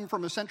churches come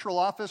from a central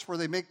office where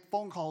they make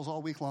phone calls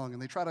all week long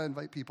and they try to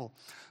invite people.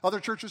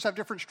 Other churches have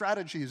different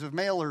strategies of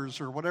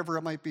mailers or whatever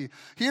it might be.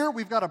 Here,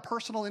 we've got a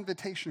personal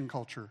invitation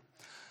culture.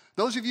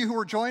 Those of you who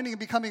are joining and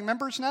becoming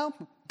members now,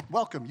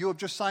 welcome. You have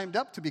just signed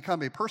up to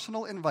become a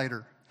personal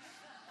inviter.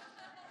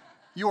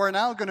 You are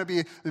now going to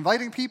be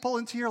inviting people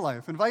into your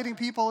life, inviting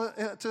people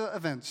to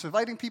events,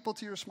 inviting people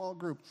to your small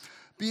group,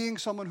 being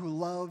someone who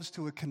loves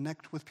to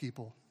connect with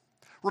people.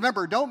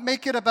 Remember, don't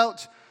make it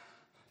about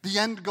the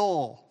end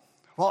goal.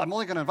 Well, I'm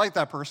only going to invite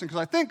that person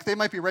because I think they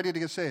might be ready to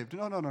get saved.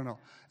 No.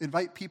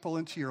 Invite people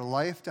into your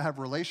life to have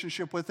a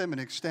relationship with them and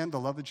extend the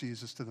love of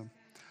Jesus to them.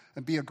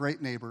 And be a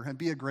great neighbor and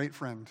be a great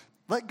friend.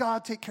 Let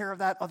God take care of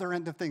that other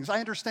end of things. I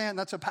understand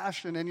that's a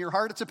passion in your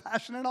heart. It's a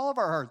passion in all of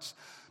our hearts.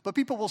 But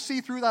people will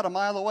see through that a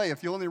mile away if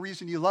the only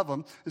reason you love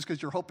them is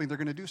because you're hoping they're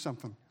going to do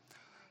something.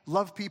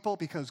 Love people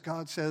because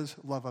God says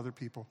love other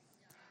people.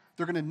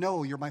 They're going to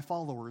know you're my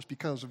followers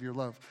because of your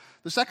love.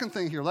 The second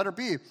thing here, letter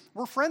B,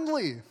 we're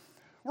friendly.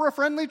 We're a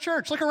friendly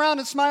church. Look around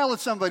and smile at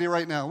somebody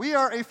right now. We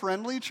are a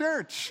friendly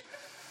church.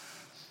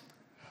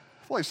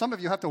 Boy, some of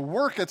you have to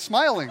work at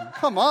smiling.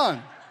 Come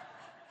on.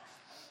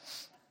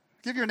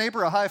 Give your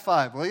neighbor a high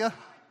five, will you?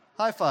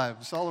 High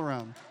fives all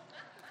around.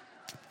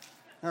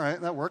 All right,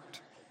 that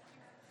worked.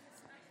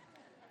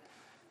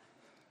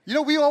 You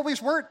know, we always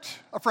weren't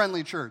a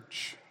friendly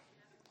church.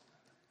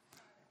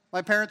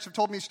 My parents have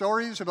told me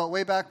stories about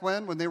way back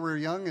when they were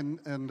young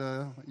and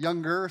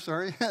younger,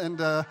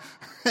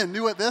 and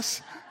new at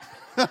this.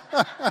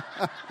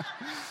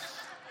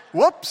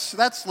 Whoops,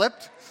 that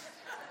slipped.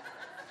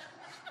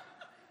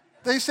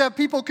 They said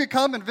people could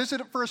come and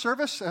visit it for a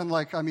service, and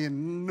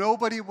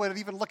nobody would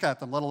even look at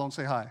them, let alone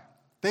say hi.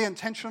 They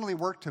intentionally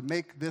worked to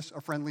make this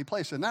a friendly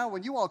place. And now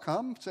when you all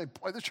come, say,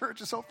 boy, the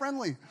church is so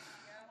friendly.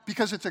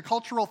 Because it's a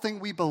cultural thing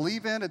we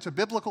believe in, it's a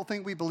biblical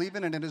thing we believe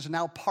in, and it is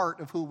now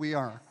part of who we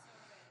are.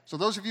 So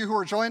those of you who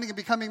are joining and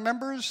becoming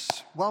members,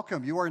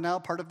 welcome. You are now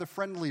part of the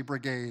friendly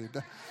brigade.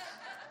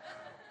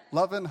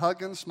 Loving,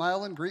 hugging,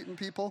 smiling, greeting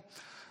people.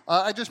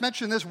 I just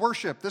mentioned this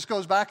worship. This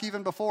goes back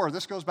even before.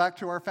 This goes back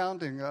to our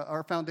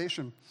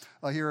foundation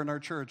here in our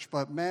church.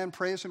 But man,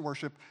 praise and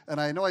worship. And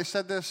I know I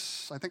said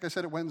this, I think I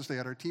said it Wednesday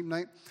at our team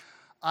night.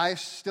 I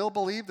still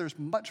believe there's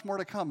much more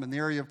to come in the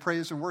area of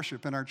praise and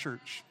worship in our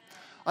church.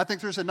 I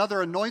think there's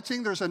another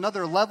anointing, there's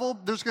another level,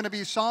 there's going to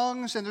be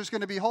songs, and there's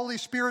going to be Holy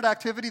Spirit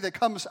activity that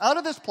comes out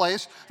of this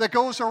place that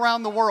goes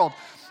around the world.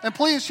 And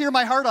please hear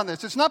my heart on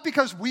this. It's not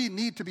because we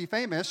need to be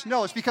famous.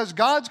 No, it's because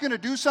God's going to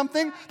do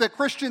something that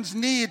Christians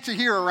need to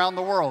hear around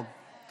the world.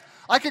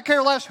 I could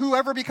care less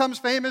whoever becomes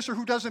famous or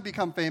who doesn't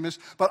become famous,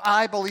 but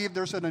I believe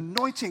there's an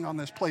anointing on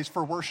this place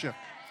for worship.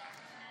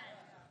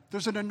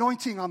 There's an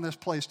anointing on this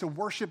place to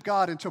worship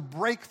God and to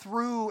break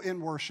through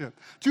in worship.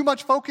 Too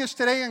much focus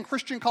today in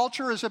Christian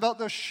culture is about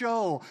the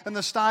show and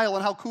the style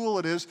and how cool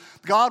it is.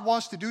 God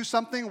wants to do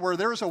something where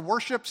there's a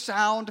worship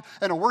sound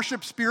and a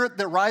worship spirit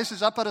that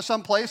rises up out of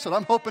some place, and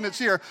I'm hoping it's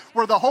here,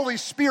 where the Holy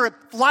Spirit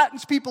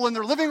flattens people in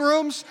their living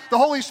rooms. The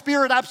Holy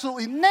Spirit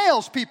absolutely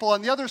nails people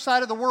on the other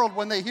side of the world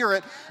when they hear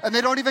it, and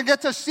they don't even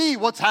get to see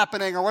what's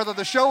happening or whether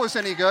the show is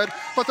any good,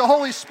 but the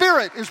Holy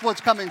Spirit is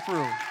what's coming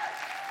through.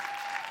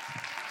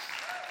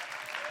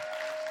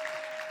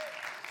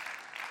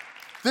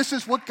 This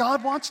is what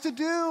God wants to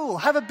do.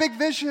 Have a big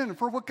vision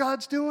for what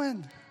God's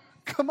doing.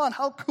 Come on,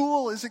 how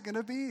cool is it going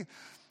to be?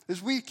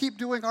 As we keep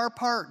doing our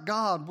part,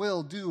 God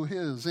will do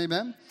his.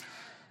 Amen?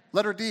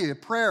 Letter D,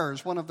 prayer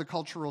is one of the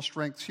cultural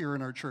strengths here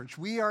in our church.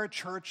 We are a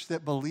church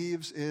that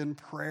believes in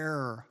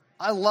prayer.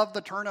 I love the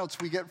turnouts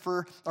we get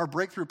for our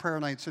breakthrough prayer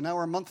nights and now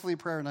our monthly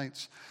prayer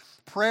nights.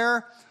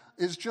 Prayer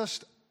is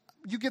just,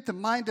 you get the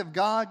mind of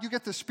God, you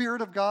get the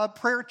Spirit of God.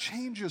 Prayer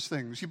changes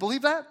things. You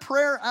believe that?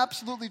 Prayer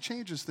absolutely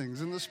changes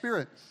things in the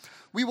Spirit.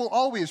 We will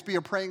always be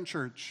a praying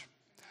church.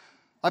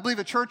 I believe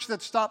a church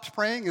that stops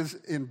praying is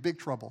in big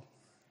trouble.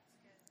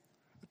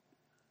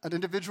 An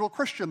individual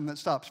Christian that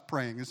stops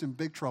praying is in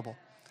big trouble.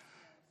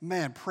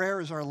 Man, prayer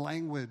is our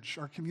language,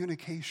 our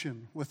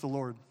communication with the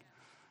Lord.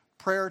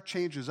 Prayer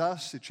changes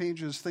us. It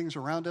changes things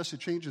around us. It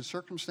changes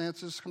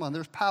circumstances. Come on,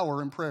 there's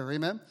power in prayer.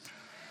 Amen?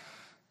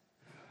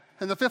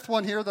 And the fifth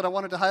one here that I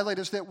wanted to highlight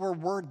is that we're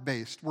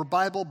word-based. We're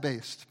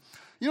Bible-based.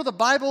 You know, the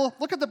Bible,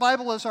 look at the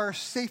Bible as our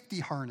safety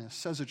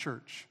harness as a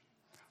church.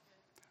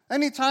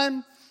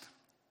 Anytime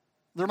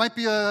there might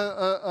be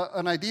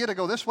an idea to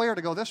go this way or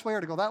to go this way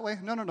or to go that way,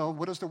 no.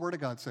 What does the Word of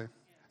God say?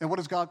 And what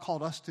has God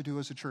called us to do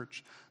as a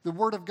church? The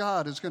Word of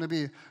God is going to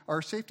be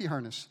our safety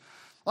harness.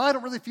 Well, I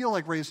don't really feel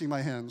like raising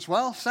my hands.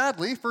 Well,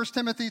 sadly, 1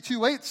 Timothy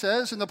 2:8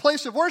 says, in the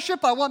place of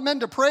worship, I want men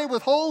to pray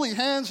with holy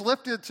hands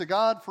lifted to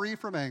God, free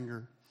from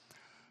anger.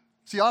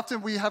 See,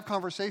 often we have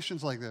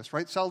conversations like this,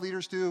 right? Cell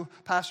leaders do,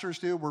 pastors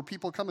do, where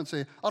people come and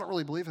say, I don't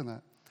really believe in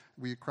that.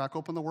 We crack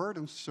open the Word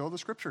and show the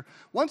Scripture.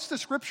 Once the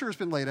Scripture has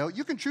been laid out,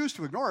 you can choose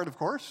to ignore it, of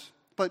course,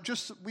 but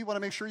just we want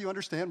to make sure you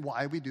understand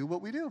why we do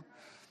what we do.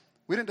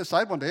 We didn't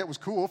decide one day it was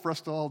cool for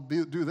us to all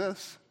do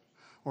this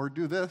or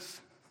do this.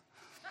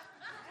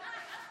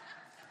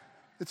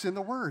 It's in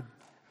the Word.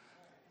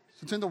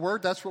 It's in the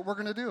Word, that's what we're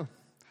going to do.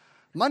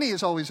 Money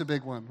is always a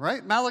big one,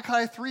 right?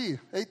 Malachi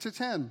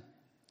 3:8-10.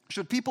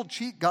 Should people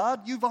cheat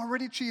God? You've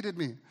already cheated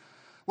me.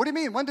 What do you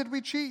mean? When did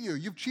we cheat you?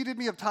 You've cheated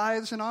me of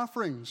tithes and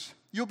offerings.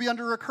 You'll be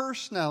under a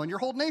curse now, and your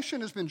whole nation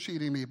has been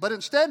cheating me. But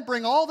instead,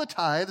 bring all the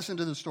tithes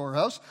into the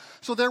storehouse,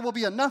 so there will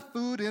be enough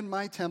food in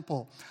my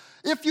temple.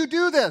 If you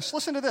do this,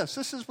 listen to this.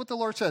 This is what the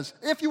Lord says.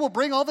 If you will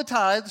bring all the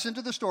tithes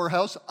into the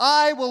storehouse,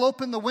 I will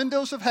open the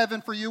windows of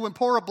heaven for you and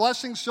pour a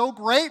blessing so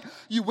great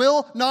you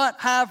will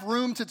not have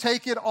room to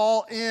take it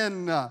all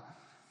in.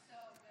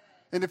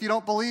 And if you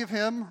don't believe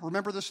him,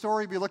 remember the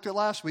story we looked at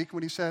last week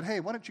when he said, hey,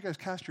 why don't you guys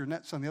cast your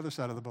nets on the other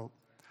side of the boat?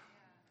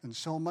 And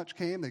so much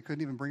came, they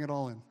couldn't even bring it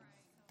all in.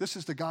 This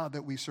is the God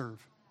that we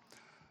serve.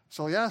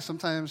 So yeah,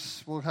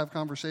 sometimes we'll have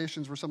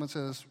conversations where someone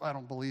says, I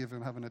don't believe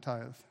in having a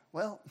tithe.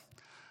 Well,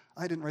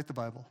 I didn't write the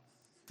Bible.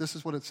 This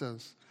is what it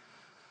says.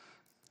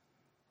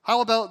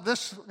 How about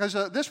this? Because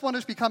this one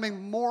is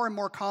becoming more and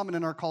more common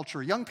in our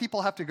culture. Young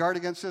people have to guard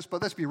against this,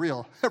 but let's be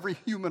real. Every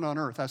human on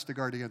earth has to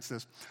guard against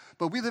this.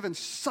 But we live in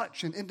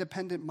such an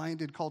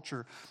independent-minded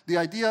culture. The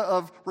idea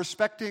of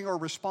respecting or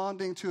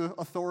responding to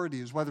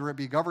authorities, whether it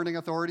be governing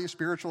authorities,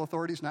 spiritual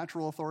authorities,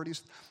 natural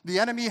authorities, the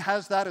enemy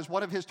has that as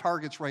one of his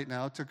targets right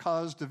now to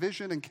cause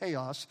division and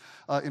chaos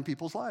in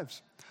people's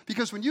lives.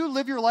 Because when you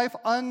live your life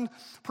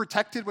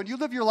unprotected, when you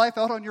live your life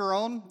out on your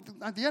own,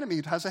 the enemy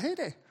has a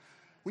heyday.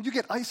 When you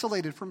get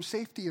isolated from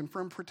safety and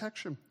from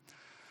protection.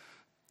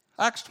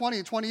 Acts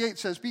 20:28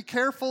 says,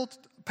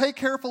 pay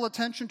careful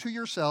attention to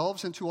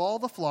yourselves and to all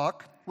the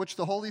flock which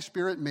the Holy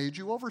Spirit made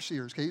you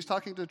overseers. Okay, he's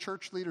talking to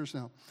church leaders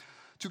now.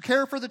 To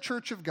care for the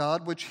church of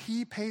God, which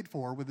he paid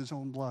for with his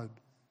own blood.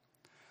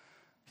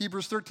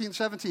 Hebrews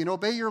 13:17,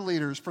 obey your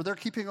leaders, for they're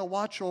keeping a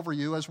watch over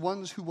you as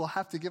ones who will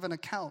have to give an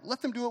account.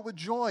 Let them do it with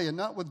joy and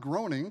not with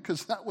groaning,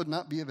 because that would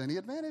not be of any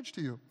advantage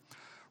to you.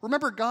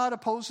 Remember, God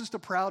opposes the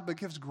proud but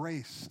gives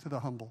grace to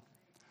the humble.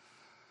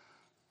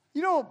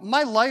 You know,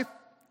 my life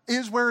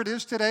is where it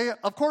is today.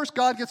 Of course,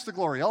 God gets the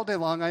glory all day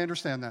long. I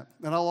understand that.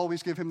 And I'll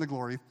always give him the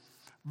glory.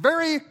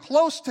 Very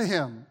close to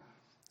him.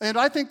 And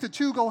I think the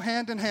two go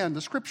hand in hand.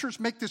 The scriptures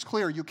make this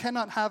clear. You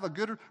cannot have a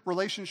good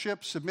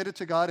relationship submitted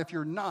to God if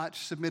you're not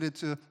submitted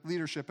to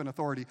leadership and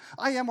authority.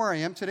 I am where I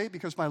am today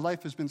because my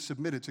life has been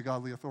submitted to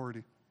godly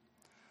authority.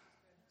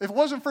 If it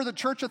wasn't for the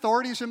church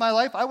authorities in my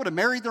life, I would have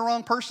married the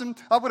wrong person.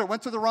 I would have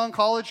went to the wrong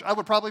college. I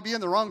would probably be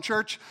in the wrong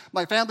church.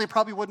 My family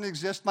probably wouldn't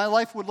exist. My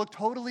life would look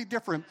totally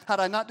different had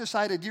I not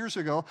decided years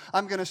ago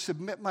I'm going to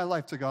submit my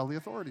life to godly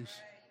authorities.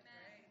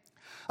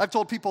 I've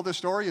told people this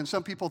story, and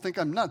some people think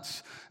I'm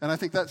nuts, and I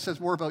think that says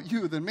more about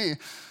you than me.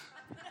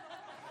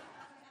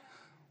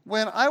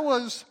 When I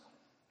was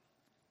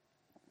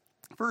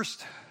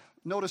first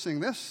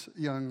noticing this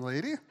young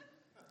lady,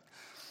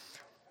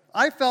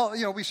 I felt,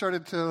 we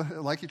started to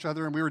like each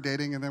other and we were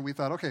dating, and then we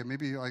thought, okay,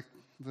 maybe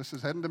this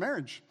is heading to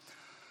marriage.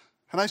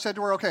 And I said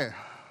to her, okay,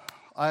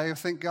 I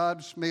think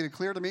God's made it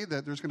clear to me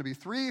that there's going to be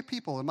 3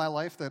 people in my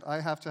life that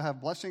I have to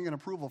have blessing and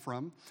approval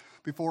from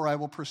before I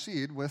will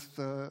proceed with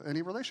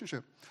any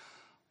relationship.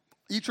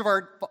 Each of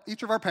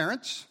our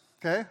parents,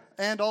 okay,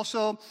 and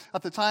also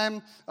at the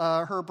time,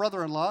 her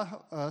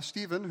brother-in-law,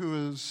 Stephen,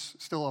 who is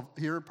still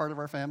here, part of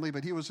our family,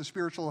 but he was a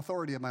spiritual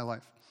authority in my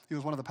life. He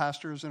was one of the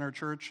pastors in our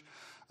church.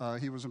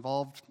 He was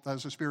involved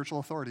as a spiritual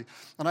authority.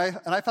 And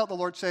I felt the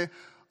Lord say,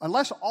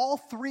 unless all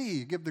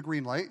 3 give the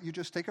green light, you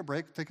just take a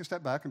break, take a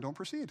step back, and don't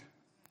proceed.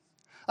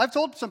 I've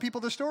told some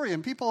people this story,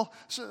 and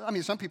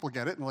some people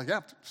get it, and like, yeah,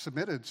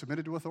 submitted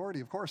to authority,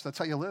 of course, that's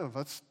how you live.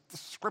 That's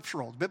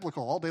scriptural,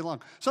 biblical, all day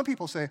long. Some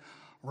people say,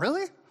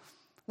 really?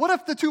 What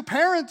if the 2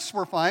 parents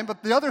were fine,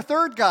 but the other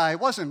 3rd guy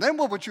wasn't? Then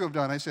what would you have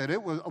done? I said,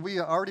 we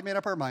already made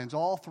up our minds,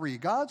 all 3.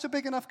 God's a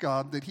big enough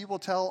God that he will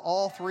tell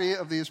all 3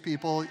 of these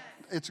people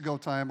it's go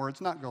time or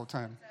it's not go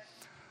time.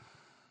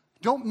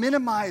 Don't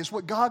minimize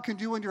what God can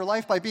do in your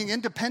life by being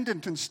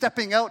independent and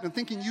stepping out and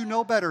thinking you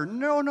know better.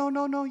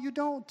 No, you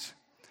don't.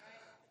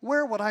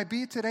 Where would I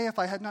be today if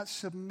I had not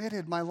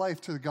submitted my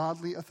life to the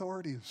godly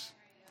authorities?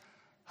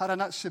 Had I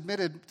not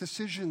submitted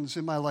decisions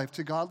in my life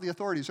to godly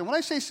authorities? And when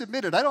I say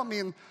submitted, I don't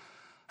mean,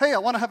 hey, I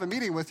want to have a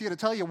meeting with you to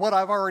tell you what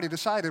I've already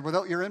decided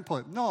without your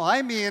input. No,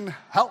 I mean,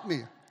 help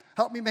me.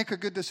 Help me make a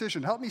good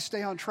decision. Help me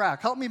stay on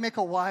track. Help me make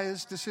a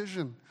wise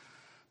decision.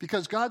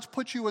 Because God's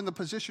put you in the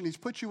position he's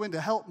put you in to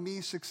help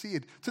me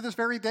succeed. To this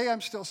very day, I'm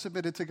still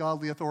submitted to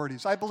godly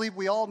authorities. I believe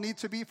we all need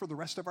to be for the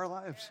rest of our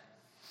lives.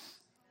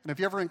 And if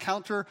you ever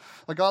encounter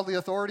a godly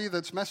authority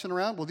that's messing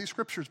around, well, these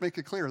scriptures make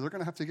it clear. They're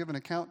going to have to give an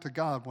account to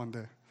God one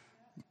day.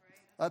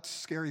 That's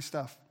scary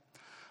stuff.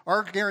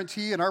 Our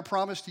guarantee and our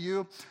promise to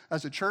you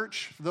as a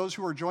church, for those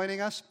who are joining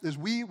us, is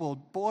we will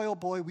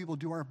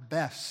do our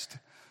best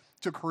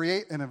to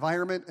create an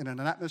environment and an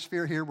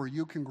atmosphere here where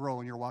you can grow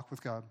in your walk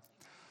with God.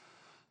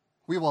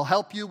 We will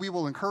help you. We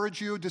will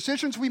encourage you.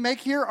 Decisions we make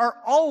here are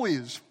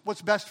always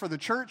what's best for the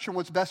church and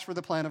what's best for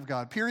the plan of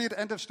God. Period.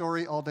 End of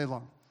story all day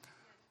long.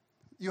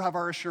 You have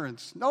our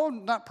assurance. No,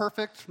 not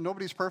perfect.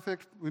 Nobody's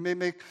perfect. We may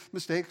make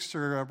mistakes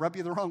or rub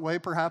you the wrong way,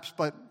 perhaps,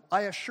 but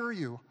I assure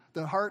you,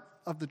 the heart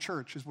of the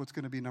church is what's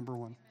going to be number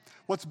 1.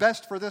 What's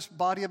best for this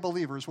body of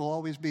believers will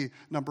always be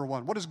number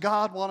 1. What does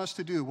God want us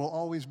to do will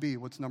always be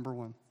what's number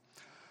 1.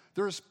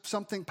 There's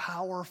something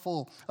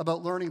powerful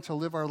about learning to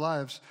live our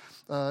lives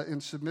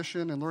in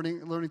submission and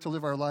learning to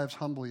live our lives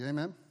humbly.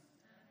 Amen?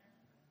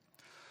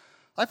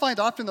 I find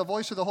often the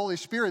voice of the Holy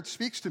Spirit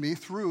speaks to me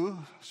through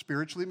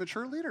spiritually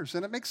mature leaders,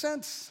 and it makes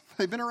sense.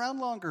 They've been around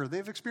longer.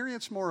 They've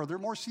experienced more. They're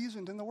more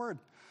seasoned in the Word.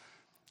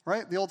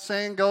 Right? The old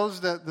saying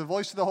goes that the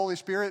voice of the Holy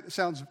Spirit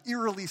sounds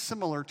eerily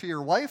similar to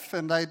your wife,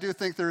 and I do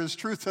think there is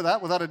truth to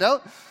that, without a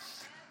doubt.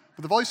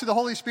 But the voice of the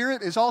Holy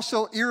Spirit is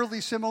also eerily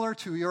similar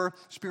to your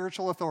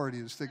spiritual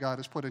authorities that God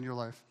has put in your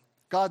life.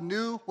 God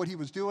knew what he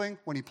was doing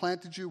when he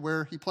planted you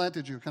where he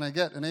planted you. Can I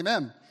get an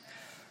amen?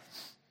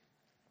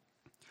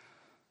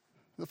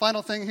 The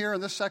final thing here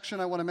in this section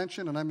I want to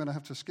mention, and I'm going to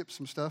have to skip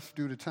some stuff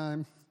due to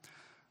time.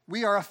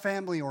 We are a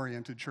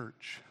family-oriented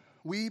church.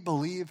 We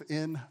believe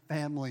in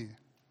family.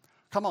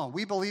 Come on,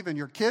 we believe in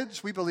your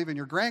kids, we believe in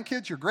your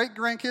grandkids, your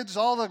great-grandkids,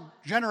 all the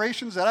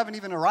generations that haven't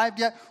even arrived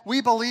yet.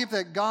 We believe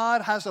that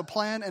God has a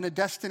plan and a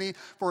destiny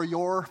for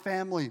your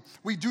family.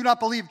 We do not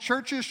believe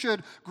churches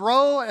should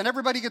grow and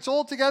everybody gets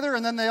old together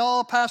and then they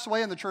all pass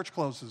away and the church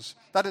closes.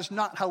 That is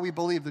not how we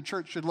believe the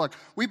church should look.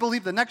 We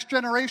believe the next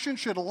generation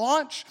should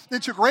launch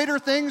into greater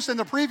things than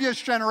the previous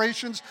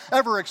generations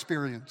ever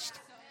experienced,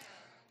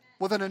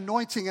 with an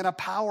anointing and a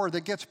power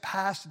that gets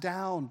passed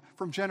down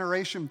from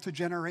generation to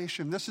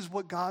generation. This is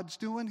what God's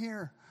doing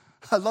here.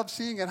 I love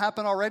seeing it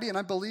happen already, and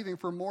I'm believing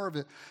for more of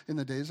it in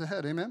the days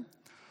ahead. Amen?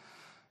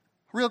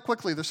 Real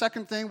quickly, the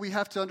second thing we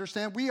have to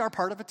understand, we are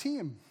part of a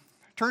team.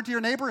 Turn to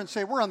your neighbor and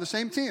say, we're on the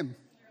same team.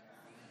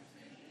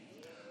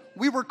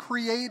 We were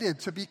created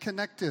to be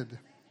connected.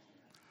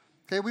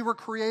 Okay, we were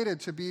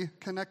created to be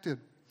connected.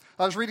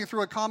 I was reading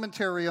through a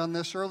commentary on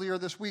this earlier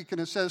this week, and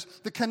it says,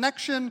 the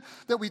connection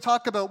that we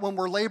talk about when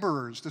we're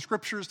laborers, the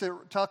scriptures that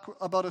talk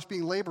about us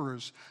being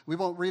laborers, we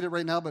won't read it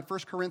right now, but 1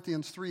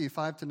 Corinthians 3,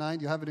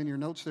 5-9, you have it in your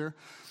notes there.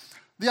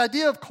 The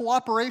idea of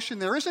cooperation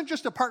there isn't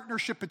just a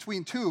partnership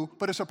between two,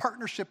 but it's a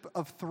partnership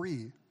of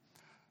three.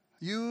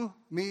 You,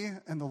 me,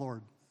 and the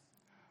Lord.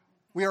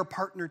 We are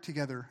partnered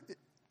together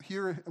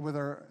here with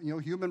our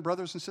human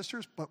brothers and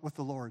sisters, but with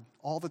the Lord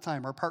all the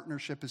time. Our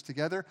partnership is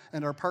together,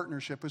 and our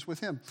partnership is with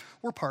him.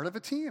 We're part of a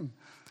team.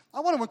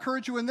 I want to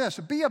encourage you in this.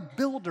 Be a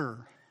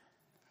builder.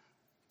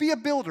 Be a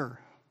builder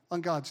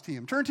on God's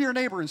team. Turn to your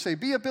neighbor and say,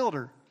 be a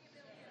builder.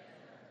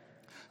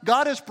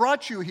 God has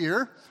brought you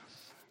here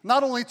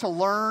not only to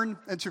learn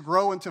and to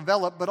grow and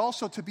develop, but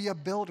also to be a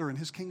builder in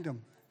his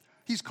kingdom.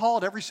 He's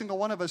called every single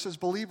one of us as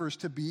believers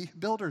to be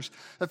builders.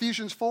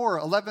 Ephesians 4,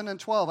 11 and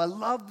 12. I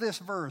love this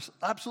verse.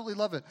 Absolutely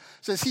love it. It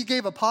says, he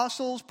gave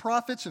apostles,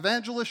 prophets,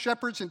 evangelists,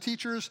 shepherds, and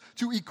teachers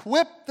to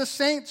equip the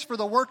saints for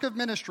the work of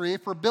ministry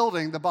for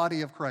building the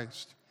body of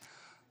Christ.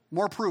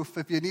 More proof,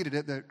 if you needed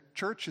it, that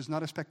church is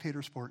not a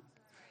spectator sport.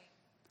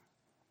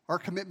 Our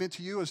commitment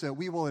to you is that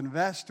we will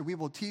invest, we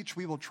will teach,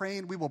 we will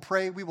train, we will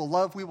pray, we will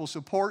love, we will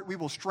support, we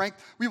will strengthen,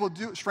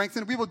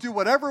 we will do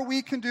whatever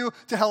we can do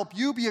to help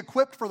you be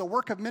equipped for the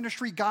work of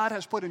ministry God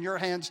has put in your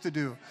hands to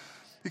do.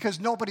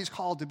 Because nobody's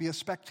called to be a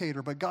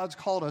spectator, but God's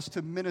called us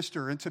to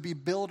minister and to be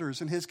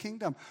builders in his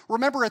kingdom.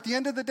 Remember, at the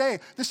end of the day,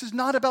 this is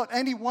not about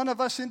any one of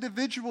us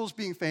individuals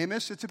being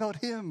famous. It's about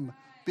him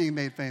being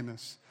made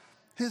famous,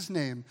 his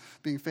name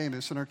being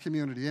famous in our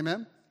community.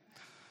 Amen?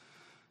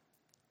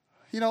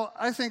 You know,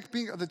 I think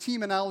being the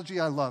team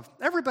analogy I love.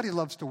 Everybody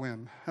loves to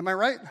win. Am I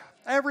right?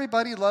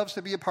 Everybody loves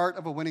to be a part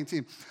of a winning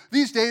team.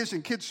 These days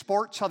in kids'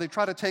 sports, how they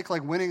try to take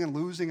like winning and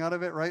losing out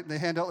of it, right? They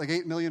hand out like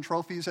 8 million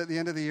trophies at the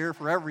end of the year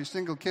for every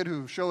single kid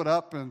who showed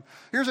up. And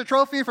here's a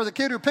trophy for the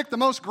kid who picked the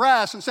most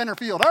grass in center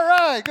field. All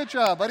right, good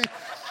job, buddy.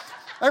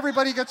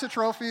 Everybody gets a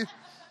trophy.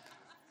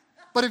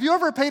 But have you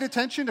ever paid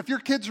attention, if your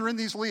kids are in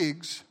these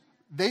leagues,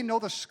 they know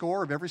the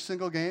score of every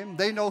single game.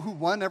 They know who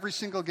won every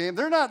single game.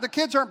 The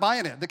kids aren't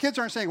buying it. The kids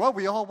aren't saying, well,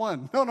 we all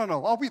won. No.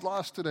 Oh, we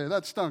lost today.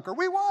 That stunk. Or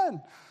we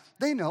won.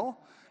 They know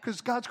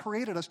because God's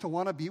created us to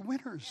want to be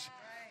winners,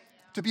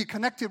 to be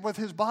connected with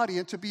his body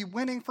and to be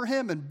winning for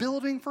him and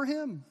building for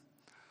him.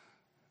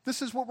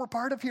 This is what we're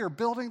part of here,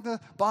 building the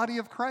body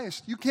of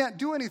Christ. You can't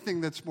do anything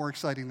that's more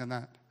exciting than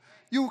that.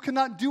 You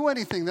cannot do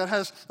anything that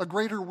has a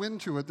greater win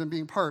to it than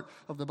being part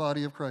of the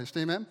body of Christ.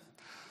 Amen?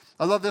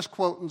 I love this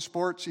quote in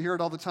sports. You hear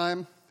it all the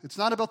time. It's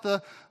not about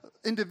the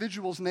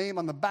individual's name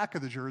on the back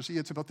of the jersey.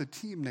 It's about the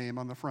team name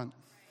on the front.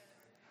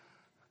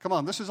 Come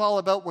on, this is all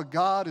about what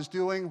God is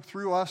doing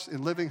through us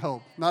in Living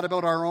Hope, not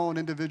about our own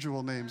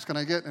individual names. Can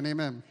I get an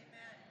amen?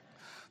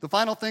 The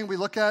final thing we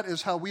look at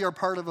is how we are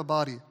part of a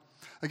body.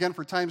 Again,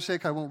 for time's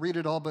sake, I won't read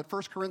it all, but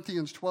 1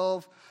 Corinthians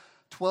 12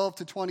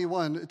 to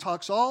 21, it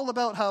talks all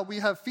about how we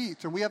have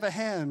feet and we have a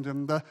hand,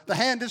 and the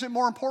hand isn't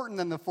more important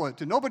than the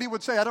foot. And nobody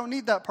would say, I don't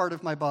need that part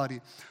of my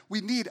body. We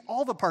need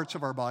all the parts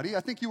of our body. I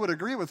think you would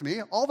agree with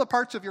me. All the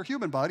parts of your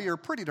human body are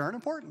pretty darn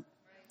important.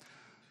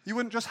 You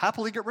wouldn't just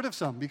happily get rid of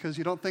some because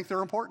you don't think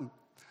they're important.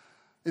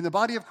 In the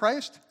body of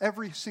Christ,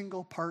 every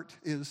single part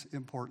is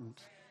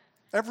important.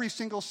 Every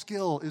single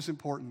skill is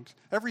important.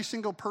 Every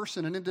single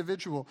person and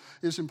individual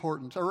is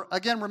important. Or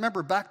again,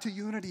 remember, back to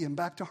unity and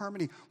back to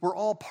harmony. We're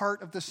all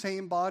part of the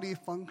same body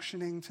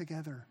functioning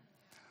together.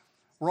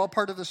 We're all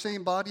part of the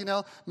same body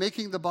now,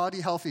 making the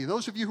body healthy.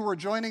 Those of you who are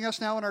joining us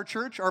now in our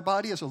church, our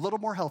body is a little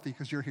more healthy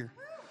because you're here.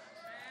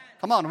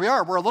 Come on, we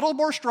are. We're a little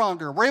more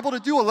stronger. We're able to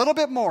do a little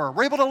bit more.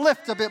 We're able to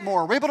lift a bit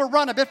more. We're able to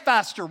run a bit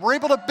faster. We're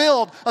able to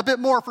build a bit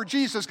more for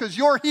Jesus because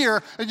you're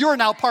here and you're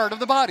now part of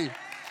the body.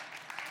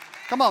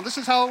 Come on, this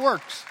is how it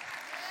works.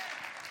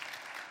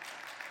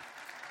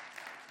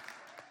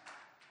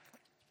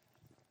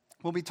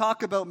 When we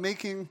talk about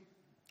making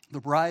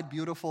the bride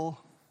beautiful,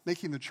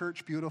 making the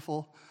church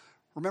beautiful,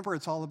 remember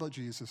it's all about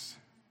Jesus.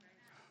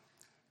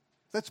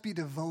 Let's be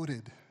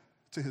devoted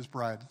to his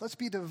bride. Let's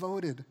be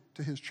devoted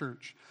to his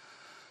church.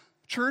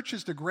 Church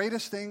is the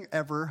greatest thing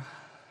ever,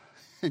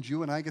 and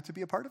you and I get to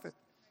be a part of it.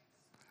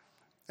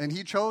 And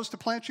he chose to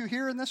plant you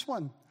here in this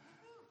one,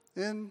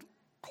 in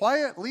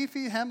quiet,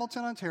 leafy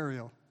Hamilton,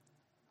 Ontario.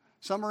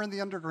 Some are in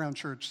the underground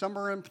church. Some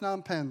are in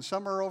Phnom Penh.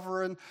 Some are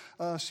over in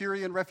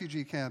Syrian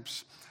refugee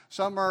camps.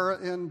 Some are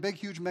in big,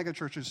 huge mega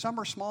churches. Some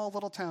are small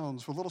little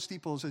towns with little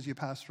steeples as you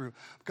pass through.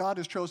 God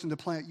has chosen to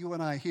plant you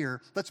and I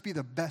here. Let's be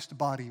the best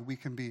body we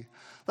can be.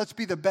 Let's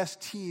be the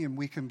best team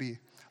we can be.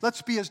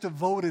 Let's be as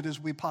devoted as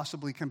we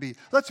possibly can be.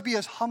 Let's be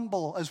as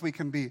humble as we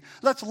can be.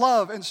 Let's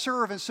love and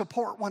serve and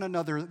support one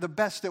another the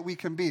best that we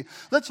can be.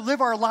 Let's live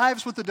our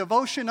lives with the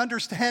devotion,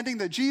 understanding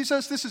that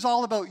Jesus, this is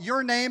all about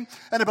your name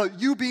and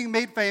about you being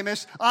made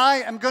famous.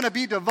 I am going to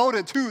be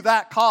devoted to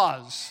that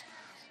cause.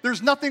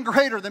 There's nothing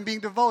greater than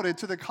being devoted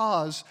to the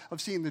cause of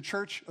seeing the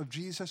church of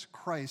Jesus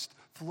Christ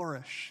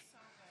flourish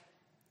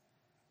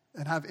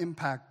and have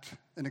impact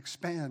and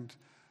expand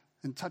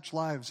and touch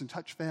lives and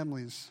touch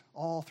families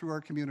all through our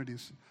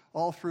communities,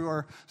 all through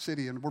our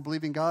city. And we're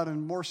believing God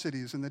in more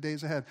cities in the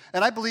days ahead.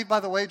 And I believe,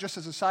 by the way, just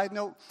as a side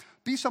note,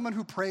 be someone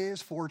who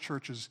prays for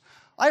churches.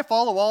 I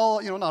follow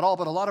all, not all,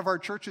 but a lot of our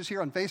churches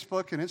here on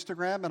Facebook and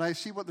Instagram, and I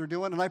see what they're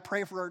doing, and I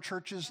pray for our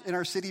churches in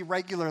our city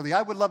regularly.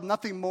 I would love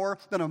nothing more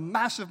than a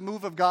massive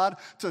move of God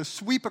to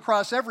sweep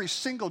across every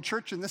single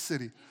church in this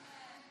city.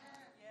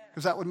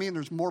 Because that would mean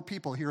there's more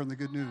people hearing the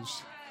good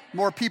news.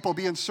 More people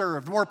being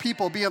served, more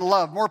people being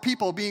loved, more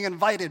people being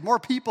invited, more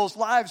people's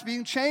lives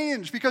being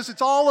changed, because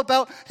it's all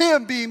about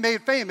him being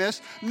made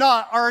famous,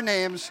 not our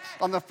names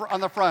on the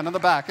front, on the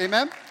back.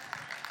 Amen?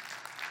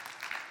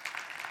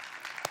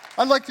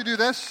 I'd like to do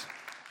this.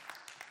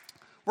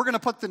 We're going to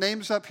put the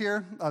names up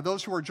here,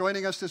 those who are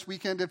joining us this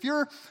weekend. If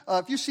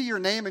you see your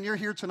name and you're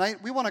here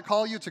tonight, we want to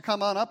call you to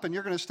come on up, and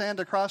you're going to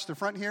stand across the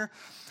front here.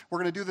 We're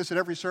going to do this at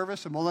every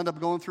service, and we'll end up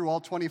going through all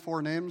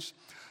 24 names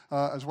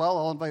as well.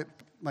 I'll invite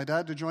my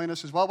dad to join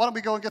us as well. Why don't we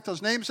go and get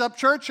those names up,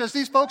 church, as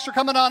these folks are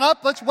coming on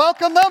up. Let's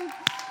welcome them.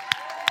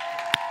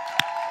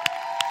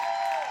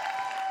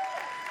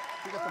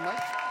 You got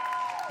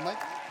the mic?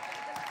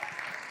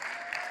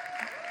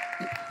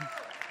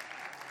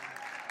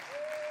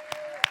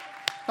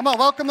 Come on,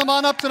 welcome them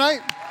on up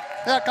tonight.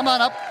 Yeah, come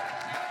on up.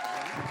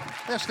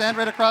 Yeah, stand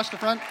right across the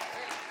front.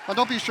 Well,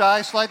 don't be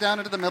shy. Slide down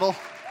into the middle.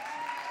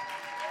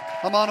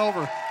 Come on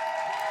over.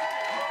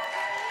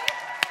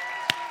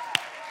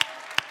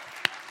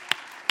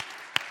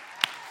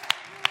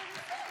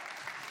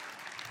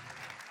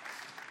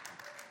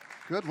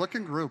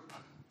 Good-looking group.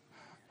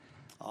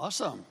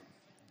 Awesome.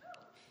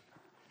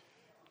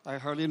 I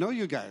hardly know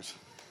you guys.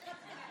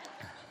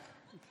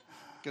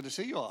 Good to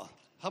see you all.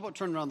 How about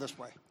turn around this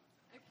way?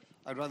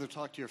 I'd rather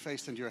talk to your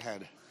face than to your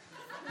head.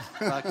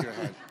 Back to your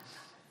head.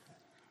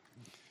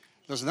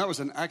 Listen, that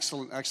was an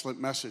excellent, excellent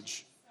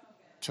message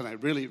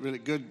tonight. Really, really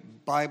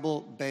good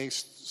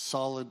Bible-based,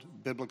 solid,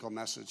 biblical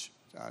message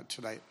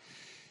tonight.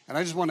 And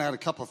I just want to add a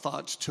couple of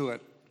thoughts to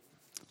it.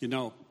 You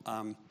know,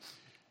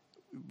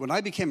 when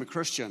I became a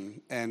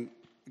Christian and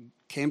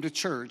came to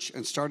church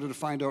and started to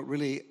find out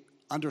really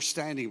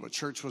understanding what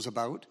church was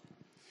about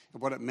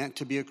and what it meant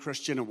to be a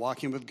Christian and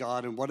walking with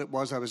God and what it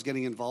was I was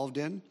getting involved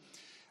in,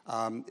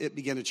 it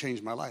began to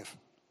change my life.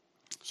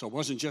 So it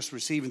wasn't just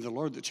receiving the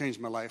Lord that changed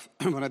my life.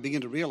 When I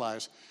began to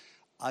realize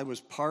I was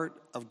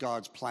part of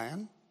God's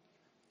plan,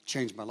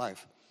 changed my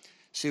life.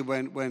 See,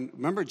 when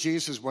remember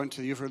Jesus went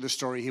to, you've heard the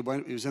story, he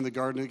was in the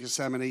Garden of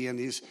Gethsemane and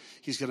he's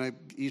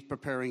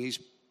preparing, he's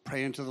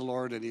praying to the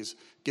Lord and he's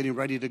getting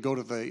ready to go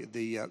to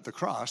the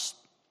cross.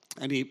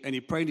 And he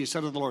prayed and he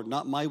said to the Lord,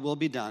 not my will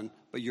be done,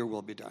 but your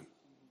will be done.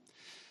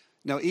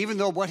 Now, even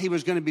though what he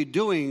was going to be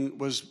doing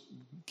was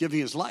giving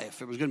his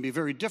life, it was going to be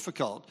very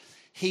difficult,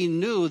 he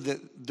knew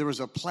that there was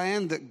a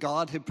plan that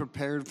God had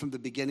prepared from the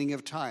beginning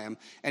of time,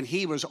 and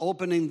he was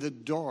opening the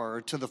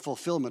door to the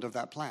fulfillment of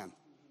that plan.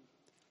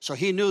 So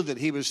he knew that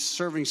he was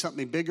serving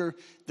something bigger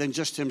than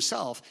just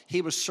himself.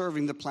 He was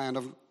serving the plan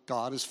of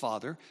God as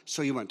Father,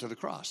 so he went to the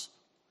cross.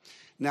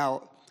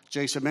 Now,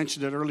 Jason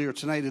mentioned it earlier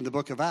tonight in the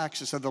book of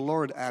Acts. It said the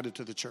Lord added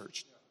to the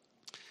church.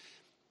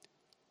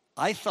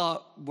 I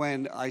thought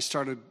when I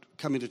started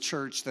coming to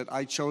church that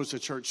I chose a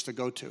church to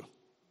go to,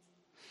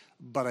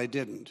 but I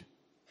didn't.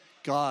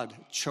 God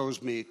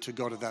chose me to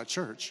go to that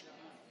church.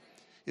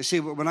 You see,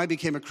 when I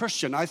became a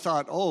Christian, I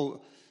thought,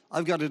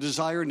 I've got a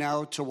desire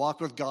now to walk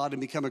with God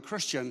and become a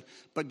Christian.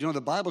 But you know,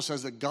 the Bible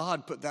says that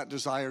God put that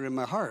desire in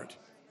my heart.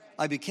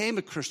 I became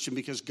a Christian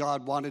because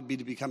God wanted me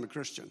to become a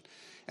Christian.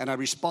 And I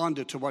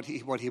responded to what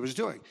he was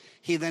doing.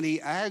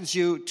 He adds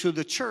you to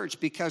the church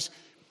because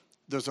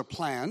there's a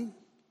plan.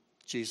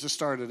 Jesus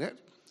started it.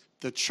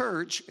 The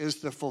church is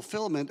the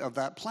fulfillment of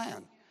that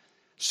plan.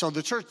 So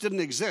the church didn't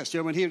exist. You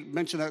know, when he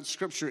mentioned that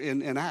scripture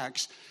in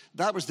Acts,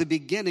 that was the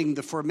beginning,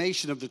 the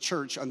formation of the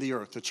church on the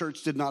earth. The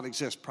church did not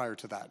exist prior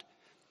to that.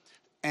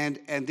 And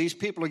these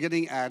people are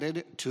getting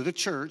added to the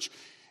church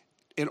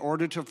in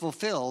order to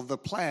fulfill the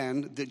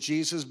plan that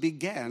Jesus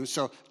began.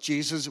 So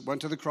Jesus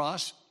went to the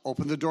cross,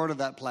 opened the door to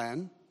that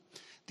plan.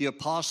 The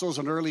apostles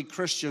and early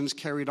Christians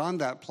carried on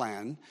that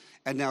plan.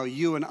 And now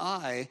you and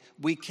I,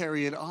 we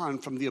carry it on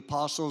from the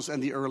apostles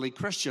and the early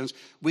Christians.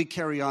 We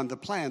carry on the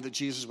plan that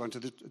Jesus went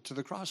to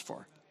the cross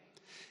for.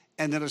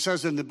 And then it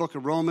says in the book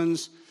of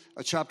Romans,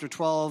 chapter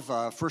 12,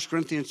 1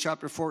 Corinthians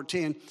chapter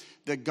 14,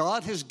 that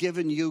God has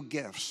given you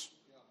gifts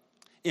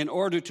in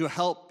order to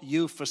help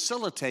you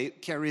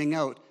facilitate carrying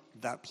out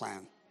that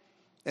plan.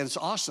 And it's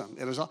awesome.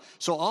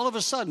 So all of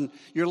a sudden,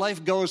 your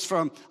life goes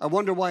from, I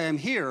wonder why I'm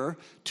here,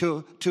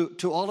 to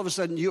all of a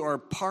sudden you are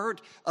part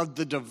of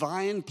the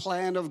divine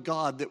plan of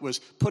God that was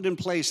put in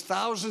place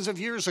thousands of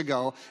years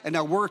ago, and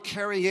now we're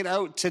carrying it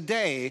out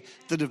today,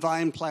 the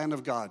divine plan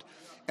of God.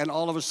 And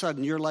all of a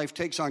sudden, your life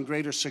takes on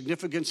greater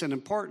significance and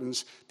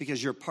importance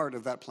because you're part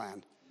of that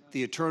plan,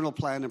 the eternal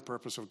plan and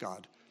purpose of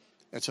God.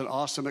 It's an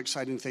awesome,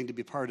 exciting thing to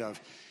be part of.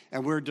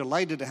 And we're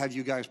delighted to have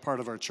you guys part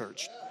of our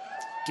church.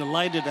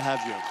 Delighted to have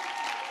you.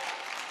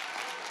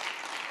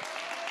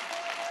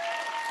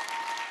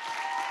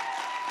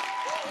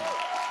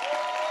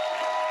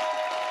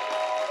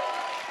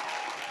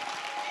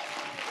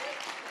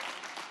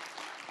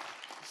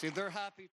 See, they're happy.